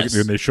yes.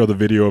 And they show the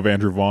video of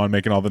Andrew Vaughn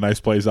making all the nice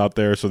plays out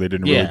there, so they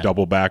didn't really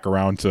double back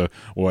around to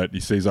what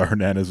Cesar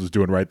Hernandez was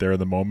doing right there in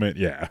the moment.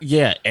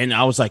 Yeah, and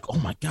I was like, oh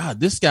my God,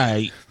 this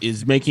guy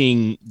is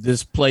making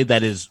this play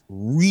that is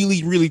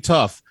really, really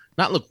tough.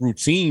 Not look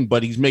routine,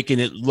 but he's making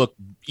it look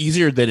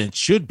easier than it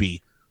should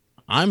be.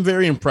 I'm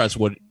very impressed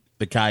what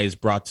the guy has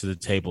brought to the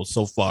table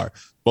so far,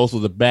 both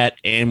with the bat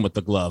and with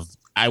the glove.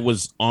 I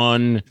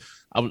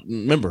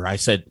remember I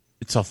said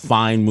it's a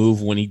fine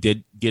move when he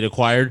did get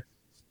acquired.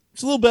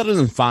 It's a little better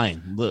than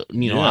fine.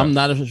 I'm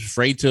not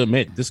afraid to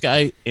admit this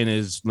guy, in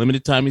his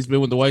limited time he's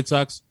been with the White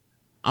Sox,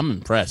 I'm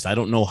impressed. I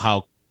don't know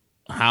how,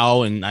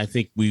 and I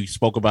think we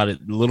spoke about it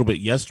a little bit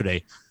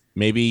yesterday,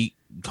 maybe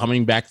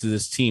coming back to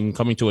this team,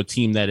 coming to a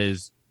team that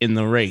is in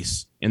the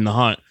race, in the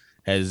hunt,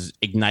 has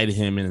ignited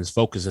him, and his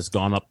focus has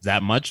gone up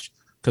that much.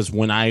 Because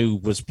when I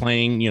was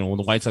playing, when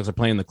the White Sox are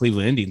playing the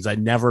Cleveland Indians, I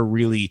never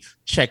really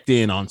checked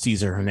in on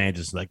Cesar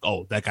Hernandez, like,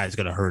 oh, that guy's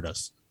going to hurt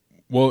us.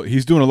 Well,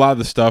 he's doing a lot of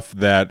the stuff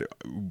that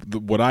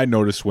what I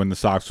noticed when the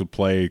Sox would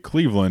play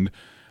Cleveland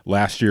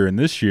last year and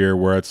this year,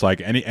 where it's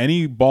like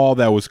any ball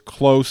that was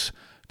close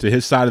to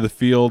his side of the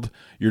field,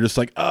 you're just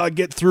like,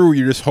 get through.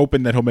 You're just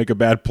hoping that he'll make a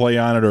bad play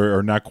on it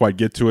or not quite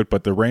get to it.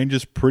 But the range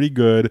is pretty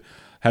good.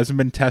 Hasn't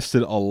been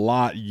tested a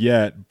lot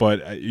yet, but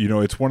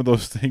it's one of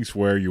those things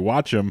where you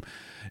watch him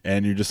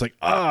and you're just like,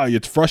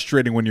 it's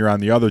frustrating when you're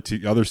on the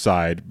other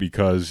side,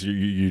 because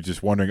you're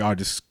just wondering,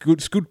 just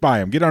scoot by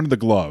him, get under the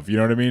glove, you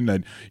know what I mean?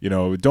 And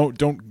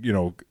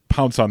don't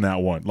pounce on that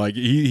one. Like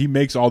he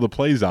makes all the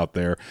plays out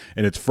there,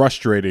 and it's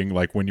frustrating.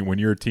 Like when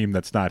you're a team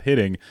that's not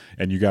hitting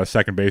and you got a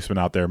second baseman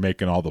out there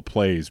making all the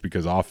plays,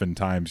 because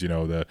oftentimes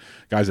the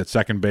guys at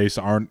second base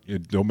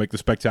don't make the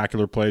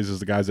spectacular plays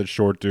as the guys at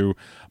short do.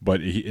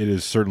 But it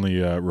is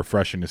certainly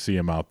refreshing to see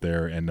him out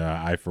there, and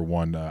I for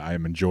one I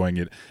am enjoying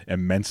it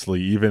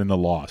immensely. Even in the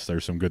loss,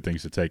 there's some good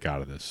things to take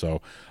out of this.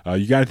 So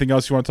you got anything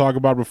else you want to talk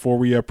about before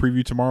we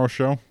preview tomorrow's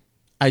show?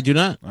 I do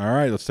not. All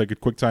right, let's take a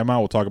quick time out.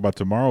 We'll talk about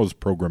tomorrow's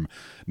program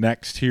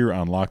next here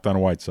on Locked On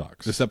White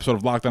Sox. This episode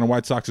of Locked On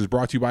White Sox is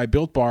brought to you by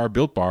Built Bar.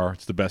 Built Bar,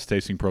 it's the best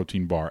tasting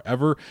protein bar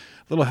ever.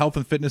 Little health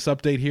and fitness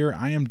update here.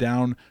 I am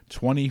down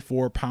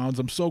 24 pounds.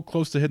 I'm so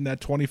close to hitting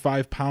that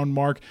 25-pound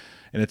mark,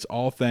 and it's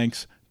all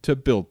thanks to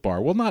Built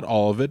Bar. Well, not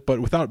all of it, but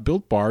without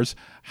Built Bars,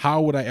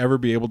 how would I ever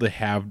be able to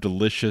have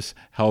delicious,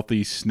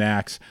 healthy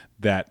snacks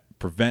that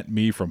prevent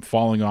me from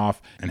falling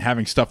off and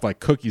having stuff like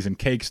cookies and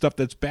cake, stuff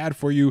that's bad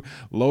for you,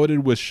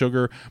 loaded with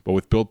sugar? But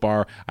with Built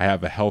Bar, I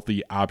have a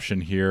healthy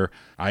option here.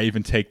 I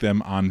even take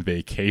them on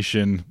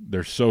vacation.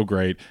 They're so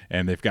great,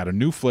 and they've got a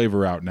new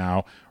flavor out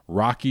now,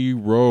 Rocky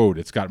Road.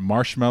 It's got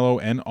marshmallow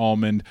and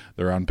almond.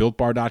 They're on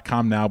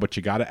BuiltBar.com now, but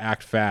you got to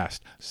act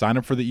fast. Sign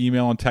up for the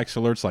email and text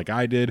alerts like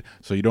I did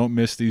so you don't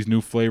miss these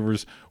new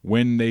flavors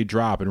when they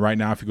drop. And right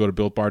now, if you go to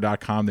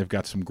BuiltBar.com, they've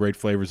got some great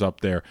flavors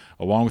up there.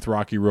 Along with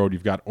Rocky Road,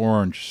 you've got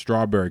orange,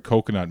 strawberry,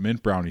 coconut,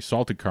 mint brownie,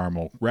 salted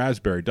caramel,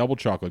 raspberry, double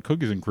chocolate,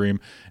 cookies and cream,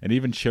 and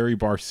even cherry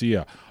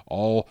barcia.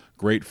 All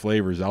great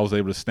flavors. I was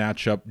able to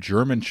snatch up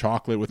German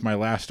chocolate with my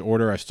last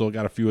order. I still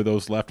got a few of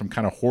those left. I'm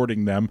kind of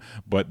hoarding them,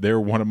 but they're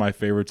one of my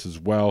favorites as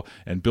well.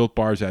 And Built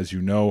Bars, as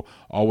you know,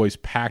 always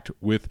packed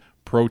with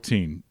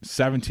protein,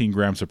 17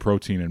 grams of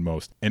protein in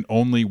most, and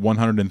only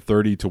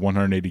 130 to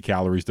 180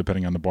 calories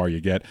depending on the bar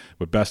you get.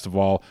 But best of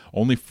all,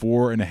 only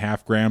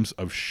 4.5 grams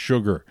of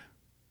sugar.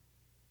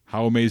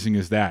 How amazing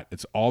is that?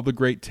 It's all the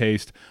great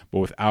taste, but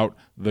without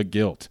the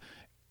guilt.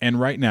 And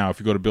right now,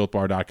 if you go to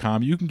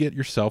BuiltBar.com, you can get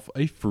yourself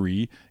a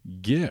free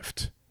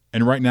gift.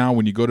 And right now,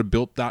 when you go to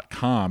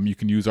Built.com, you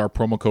can use our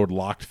promo code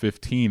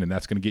LOCKED15, and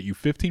that's going to get you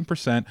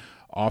 15%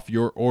 off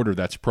your order.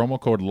 That's promo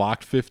code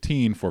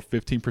LOCKED15 for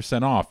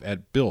 15% off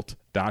at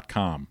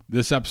Built.com.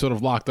 This episode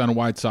of Locked On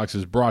White Sox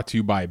is brought to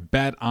you by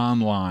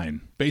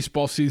BetOnline.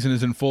 Baseball season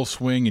is in full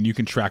swing, and you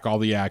can track all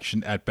the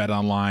action at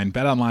BetOnline.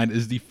 BetOnline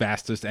is the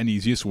fastest and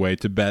easiest way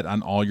to bet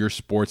on all your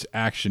sports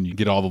action. You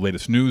get all the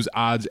latest news,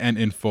 odds, and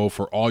info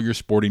for all your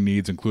sporting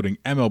needs, including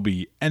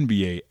MLB,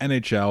 NBA,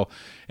 NHL,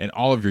 and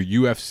all of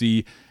your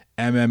UFC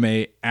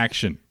MMA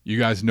action. You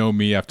guys know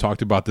me. I've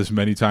talked about this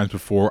many times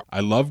before. I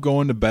love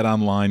going to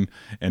BetOnline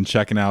and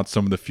checking out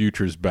some of the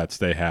futures bets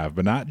they have,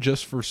 but not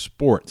just for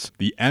sports.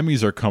 The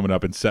Emmys are coming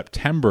up in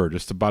September,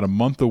 just about a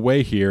month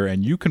away here,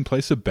 and you can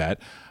place a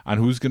bet on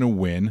who's going to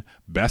win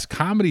Best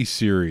Comedy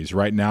Series.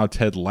 Right now,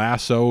 Ted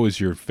Lasso is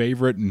your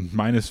favorite and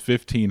minus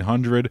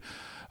 1,500.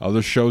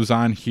 Other shows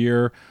on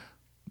here.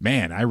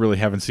 Man, I really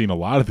haven't seen a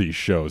lot of these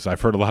shows.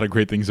 I've heard a lot of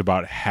great things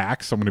about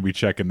Hacks. I'm going to be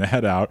checking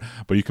that out.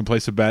 But you can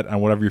place a bet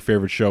on whatever your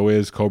favorite show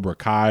is. Cobra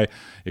Kai.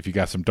 If you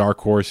got some dark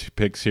horse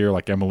picks here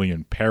like Emily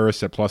in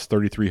Paris at plus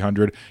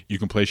 3,300, you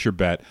can place your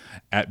bet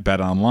at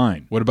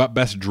BetOnline. What about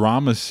Best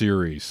Drama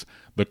Series?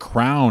 The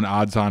Crown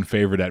odds-on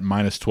favorite at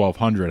minus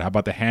 1,200. How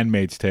about The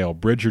Handmaid's Tale,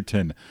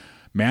 Bridgerton,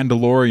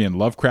 Mandalorian,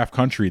 Lovecraft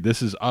Country,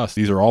 This Is Us?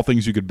 These are all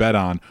things you could bet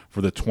on for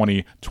the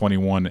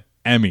 2021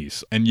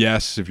 Emmys. And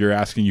yes, if you're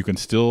asking, you can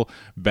still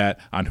bet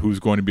on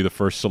who's going to be the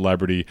first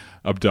celebrity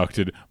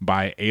abducted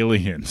by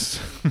aliens.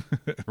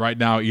 Right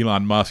now,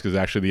 Elon Musk is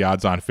actually the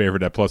odds-on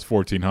favorite at plus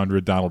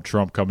 1,400, Donald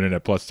Trump coming in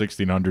at plus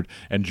 1,600,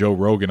 and Joe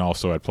Rogan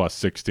also at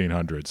plus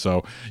 1,600.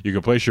 So you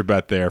can place your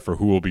bet there for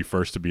who will be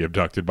first to be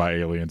abducted by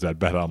aliens at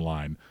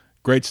BetOnline.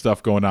 Great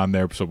stuff going on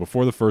there. So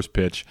before the first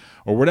pitch,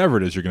 or whatever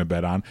it is you're going to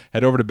bet on,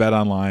 head over to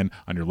BetOnline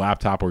on your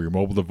laptop or your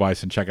mobile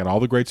device and check out all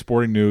the great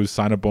sporting news,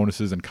 sign-up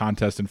bonuses, and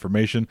contest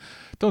information.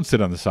 Don't sit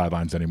on the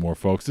sidelines anymore,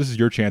 folks. This is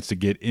your chance to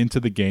get into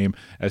the game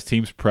as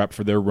teams prep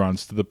for their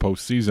runs to the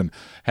postseason.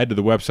 Head to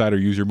the website or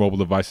use your mobile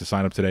device to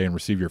sign up today and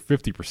receive your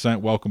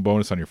 50% welcome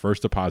bonus on your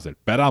first deposit.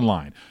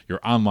 BetOnline, your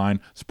online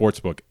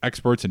sportsbook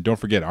experts. And don't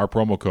forget our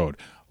promo code,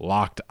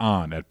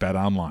 LOCKEDON at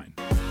BetOnline.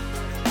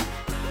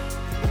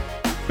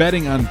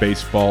 Betting on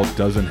baseball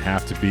doesn't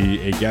have to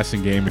be a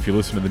guessing game. If you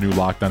listen to the new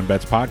Locked On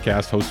Bets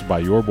podcast hosted by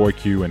your boy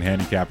Q and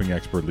handicapping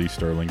expert Lee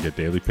Sterling, get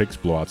daily picks,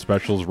 blowout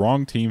specials,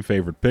 wrong team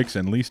favorite picks,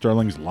 and Lee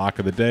Sterling's lock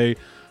of the day.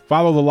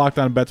 Follow the Locked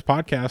On Bets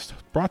podcast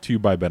brought to you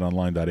by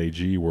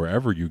betonline.ag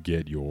wherever you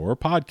get your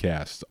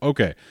podcasts.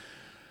 Okay,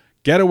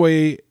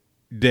 getaway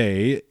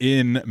day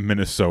in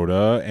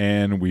Minnesota,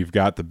 and we've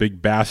got the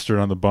big bastard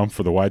on the bump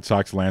for the White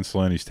Sox, Lance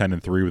Lynn. He's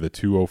 10-3 with a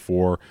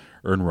 2.04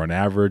 earned run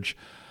average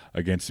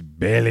against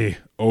Bailey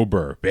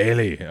Ober.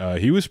 Bailey,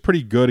 he was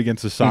pretty good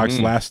against the Sox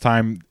last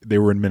time they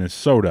were in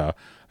Minnesota.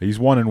 He's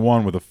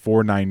 1-1 with a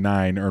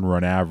 4.99 earned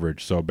run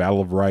average. So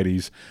battle of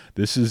righties.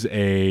 This is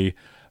a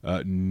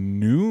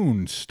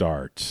noon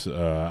start,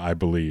 I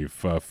believe,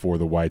 for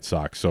the White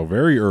Sox. So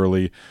very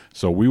early.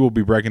 So we will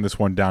be breaking this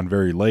one down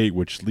very late,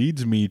 which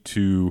leads me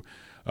to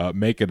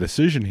make a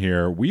decision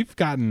here. We've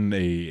gotten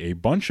a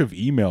bunch of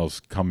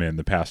emails come in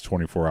the past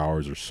 24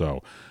 hours or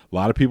so. A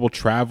lot of people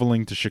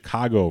traveling to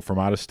Chicago from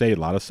out of state, a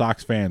lot of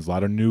Sox fans, a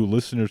lot of new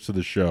listeners to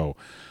the show.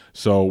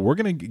 So we're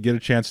going to get a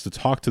chance to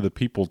talk to the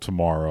people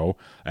tomorrow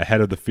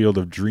ahead of the Field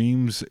of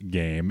Dreams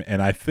game,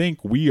 and I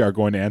think we are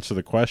going to answer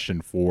the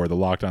question for the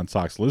Locked On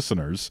Sox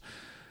listeners.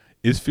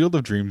 Is Field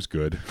of Dreams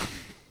good?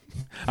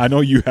 I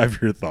know you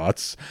have your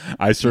thoughts.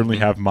 I certainly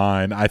have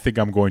mine. I think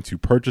I'm going to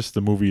purchase the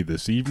movie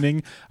this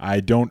evening. I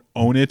don't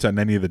own it on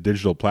any of the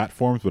digital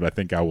platforms, but I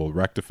think I will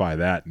rectify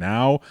that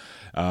now.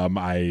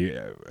 I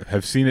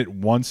have seen it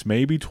once,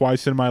 maybe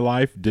twice in my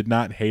life. Did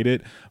not hate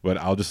it, but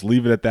I'll just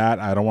leave it at that.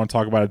 I don't want to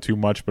talk about it too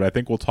much, but I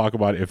think we'll talk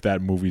about if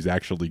that movie's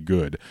actually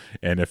good.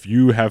 And if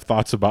you have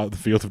thoughts about the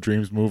Field of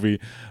Dreams movie,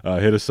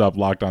 hit us up,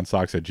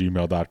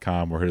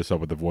 lockedonsox@gmail.com, or hit us up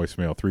with the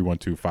voicemail,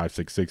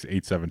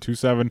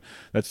 312-566-8727.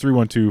 That's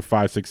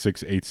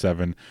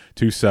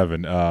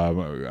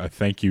 312-566-8727.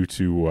 Thank you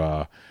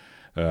to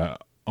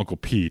Uncle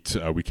Pete.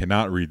 We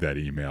cannot read that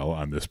email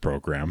on this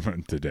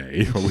program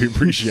today. We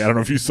appreciate. I don't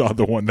know if you saw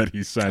the one that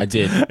he sent. I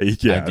did.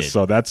 Yeah. I did.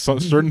 So that's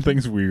certain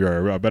things we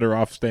are better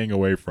off staying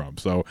away from.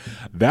 So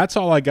that's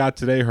all I got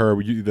today,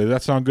 Herb. Does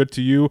that sound good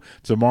to you?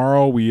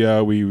 Tomorrow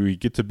we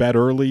get to bed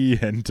early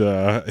and do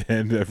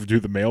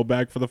the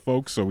mailbag for the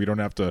folks, so we don't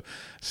have to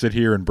sit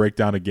here and break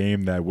down a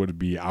game that would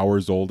be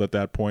hours old at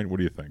that point. What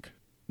do you think?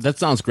 That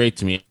sounds great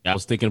to me. I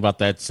was thinking about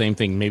that same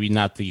thing, maybe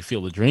not the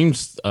Field of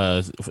Dreams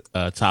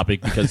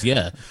topic, because,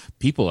 yeah,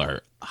 people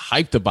are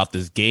hyped about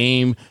this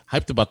game,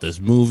 hyped about this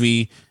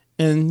movie.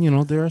 And,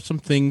 there are some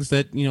things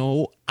that,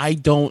 I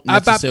don't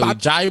necessarily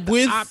jive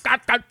with.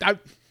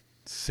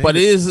 But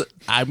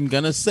I'm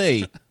going to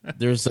say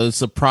there's a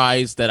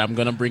surprise that I'm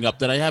going to bring up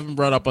that I haven't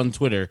brought up on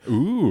Twitter.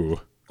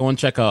 Ooh. Go and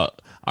check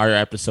out our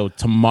episode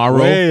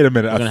tomorrow. Wait a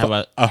minute. We're gonna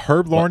have a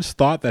Herb Lawrence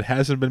thought that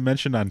hasn't been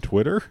mentioned on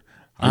Twitter?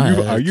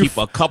 Are you keep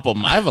a couple?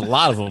 I have a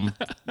lot of them.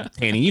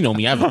 Tanny, you know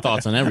me. I have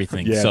thoughts on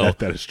everything. Yeah, so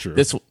that is true.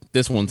 This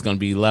one's going to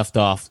be left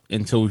off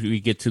until we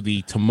get to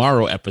the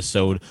tomorrow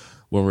episode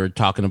where we're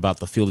talking about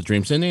the Field of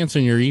Dreams and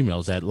answering your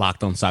emails at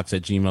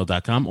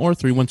lockedonsocks@gmail.com or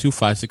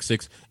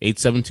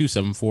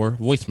 312-566-87274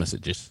 voice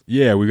messages.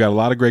 Yeah, we've got a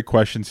lot of great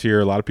questions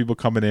here. A lot of people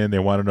coming in. They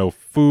want to know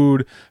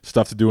food,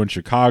 stuff to do in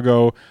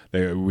Chicago.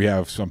 We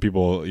have some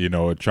people,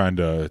 trying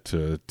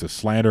to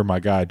slander my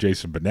guy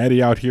Jason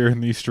Benetti out here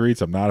in these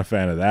streets. I'm not a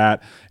fan of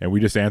that. And we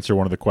just answer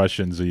one of the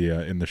questions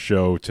in the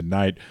show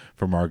tonight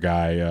from our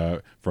guy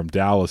from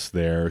Dallas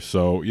there.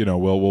 So,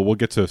 we'll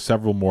get to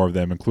several more of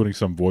them, including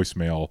some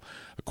voicemail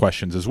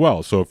questions as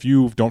well. So if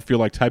you don't feel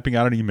like typing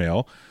out an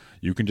email,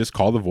 you can just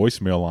call the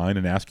voicemail line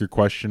and ask your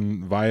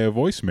question via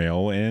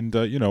voicemail, and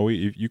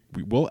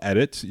we'll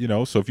edit.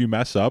 So if you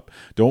mess up,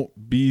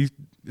 don't be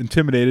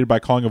intimidated by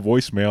calling a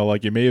voicemail.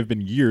 Like, it may have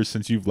been years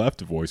since you've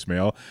left a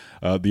voicemail.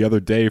 The other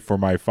day for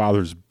my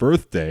father's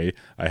birthday,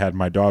 I had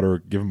my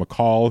daughter give him a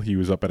call. He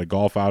was up at a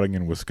golf outing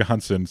in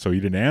Wisconsin, so he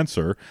didn't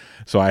answer.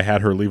 So I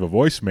had her leave a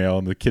voicemail,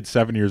 and the kid's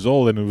 7 years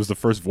old, and it was the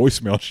first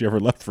voicemail she ever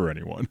left for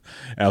anyone.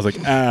 And I was like,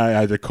 I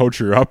had to coach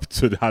her up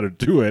to how to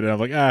do it. And I'm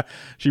like,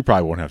 she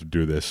probably won't have to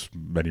do this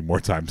many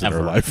more times in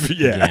her life.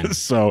 Yeah. Again.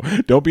 So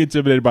don't be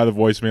intimidated by the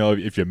voicemail.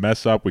 If you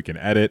mess up, we can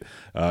edit.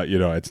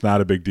 It's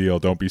not a big deal.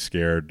 Don't be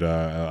scared.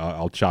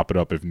 I'll chop it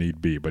up if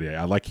need be. But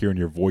yeah, I like hearing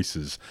your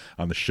voices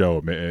on the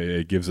show.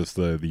 It gives us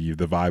the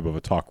vibe of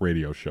a talk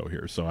radio show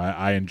here. So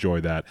I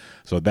enjoy that.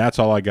 So that's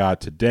all I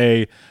got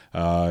today.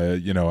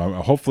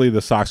 Hopefully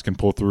the Sox can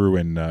pull through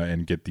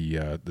and get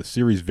the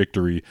series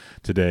victory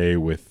today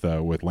with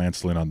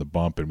Lance Lynn on the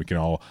bump, and we can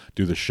all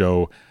do the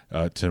show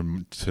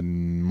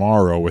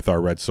tomorrow with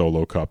our Red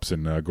Solo Cups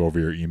and go over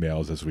your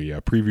emails as we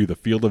preview the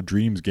Field of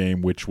Dreams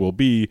game, which will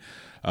be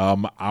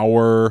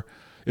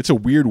it's a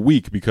weird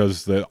week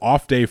because the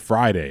off day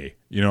Friday,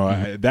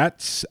 I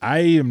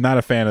am not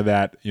a fan of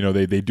that.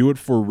 They do it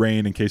for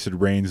rain in case it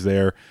rains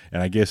there.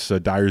 And I guess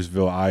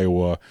Dyersville,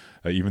 Iowa,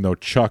 even though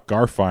Chuck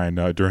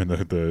Garfine during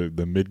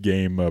the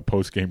mid-game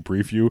post-game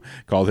preview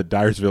called it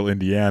Dyersville,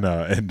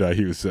 Indiana, and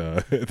he was I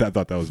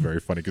thought that was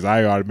very funny because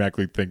I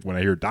automatically think when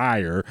I hear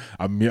Dyer,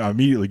 I'm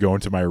immediately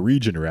going to my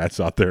region rats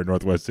out there in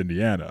Northwest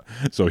Indiana.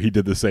 So he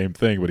did the same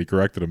thing, but he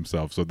corrected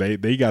himself. So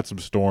they got some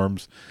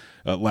storms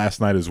last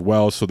night as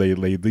well, so they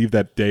leave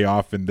that day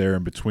off in there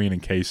in between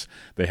in case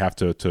they have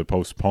to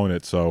postpone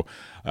it. So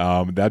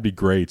that'd be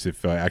great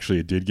if actually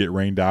it did get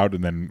rained out,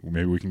 and then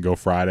maybe we can go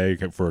Friday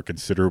for a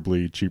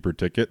considerably cheaper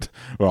ticket.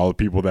 Well, all the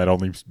people that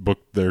only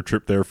booked their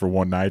trip there for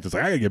one night, it's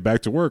like, I gotta get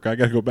back to work, I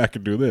gotta go back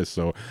and do this.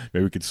 So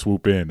maybe we could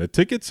swoop in. The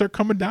tickets are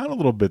coming down a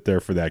little bit there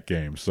for that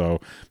game,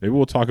 so maybe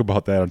we'll talk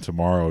about that on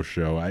tomorrow's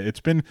show. It's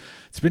been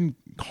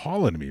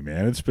calling me,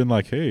 man. It's been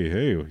like,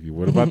 hey,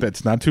 what about that?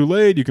 It's not too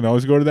late. You can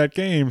always go to that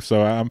game.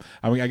 So I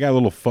got a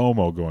little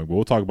FOMO going, but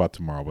we'll talk about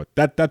tomorrow. But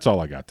that's all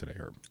I got today,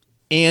 Herb.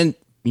 And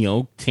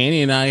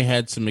Tanny and I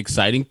had some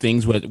exciting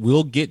things that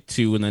we'll get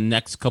to in the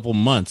next couple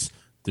months.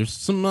 There's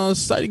some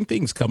exciting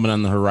things coming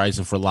on the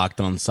horizon for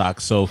Locked On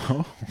Sox. So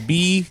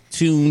be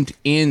tuned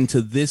in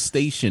to this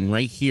station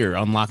right here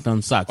on Locked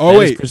On Sox. Oh,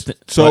 wait.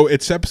 So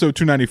it's episode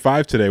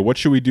 295 today. What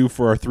should we do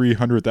for our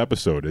 300th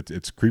episode?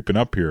 It's creeping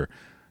up here.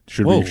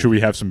 Should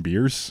we have some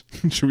beers?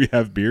 Should we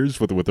have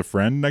beers with a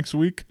friend next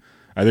week?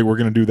 I think we're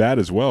going to do that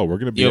as well. We're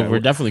going to be. Yeah,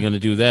 we're definitely going to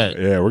do that.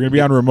 Yeah, we're going to be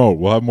on remote.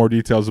 We'll have more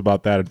details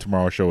about that in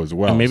tomorrow's show as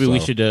well. And maybe we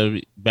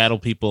should battle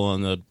people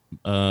on the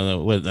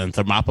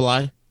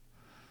Thermopylae.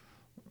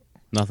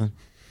 Nothing.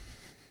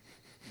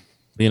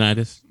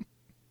 Leonidas.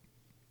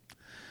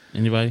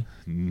 Anybody?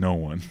 No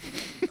one.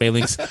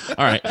 Phalanx.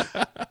 All right.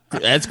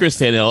 That's Chris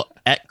Tannehill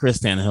at Chris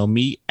Tannehill.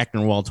 Me,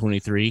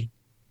 Ecknerwall23.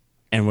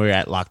 And we're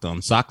at Locked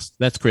On Sox.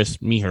 That's Chris,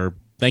 me, Herb.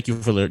 Thank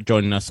you for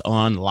joining us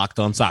on Locked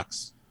On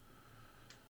Sox.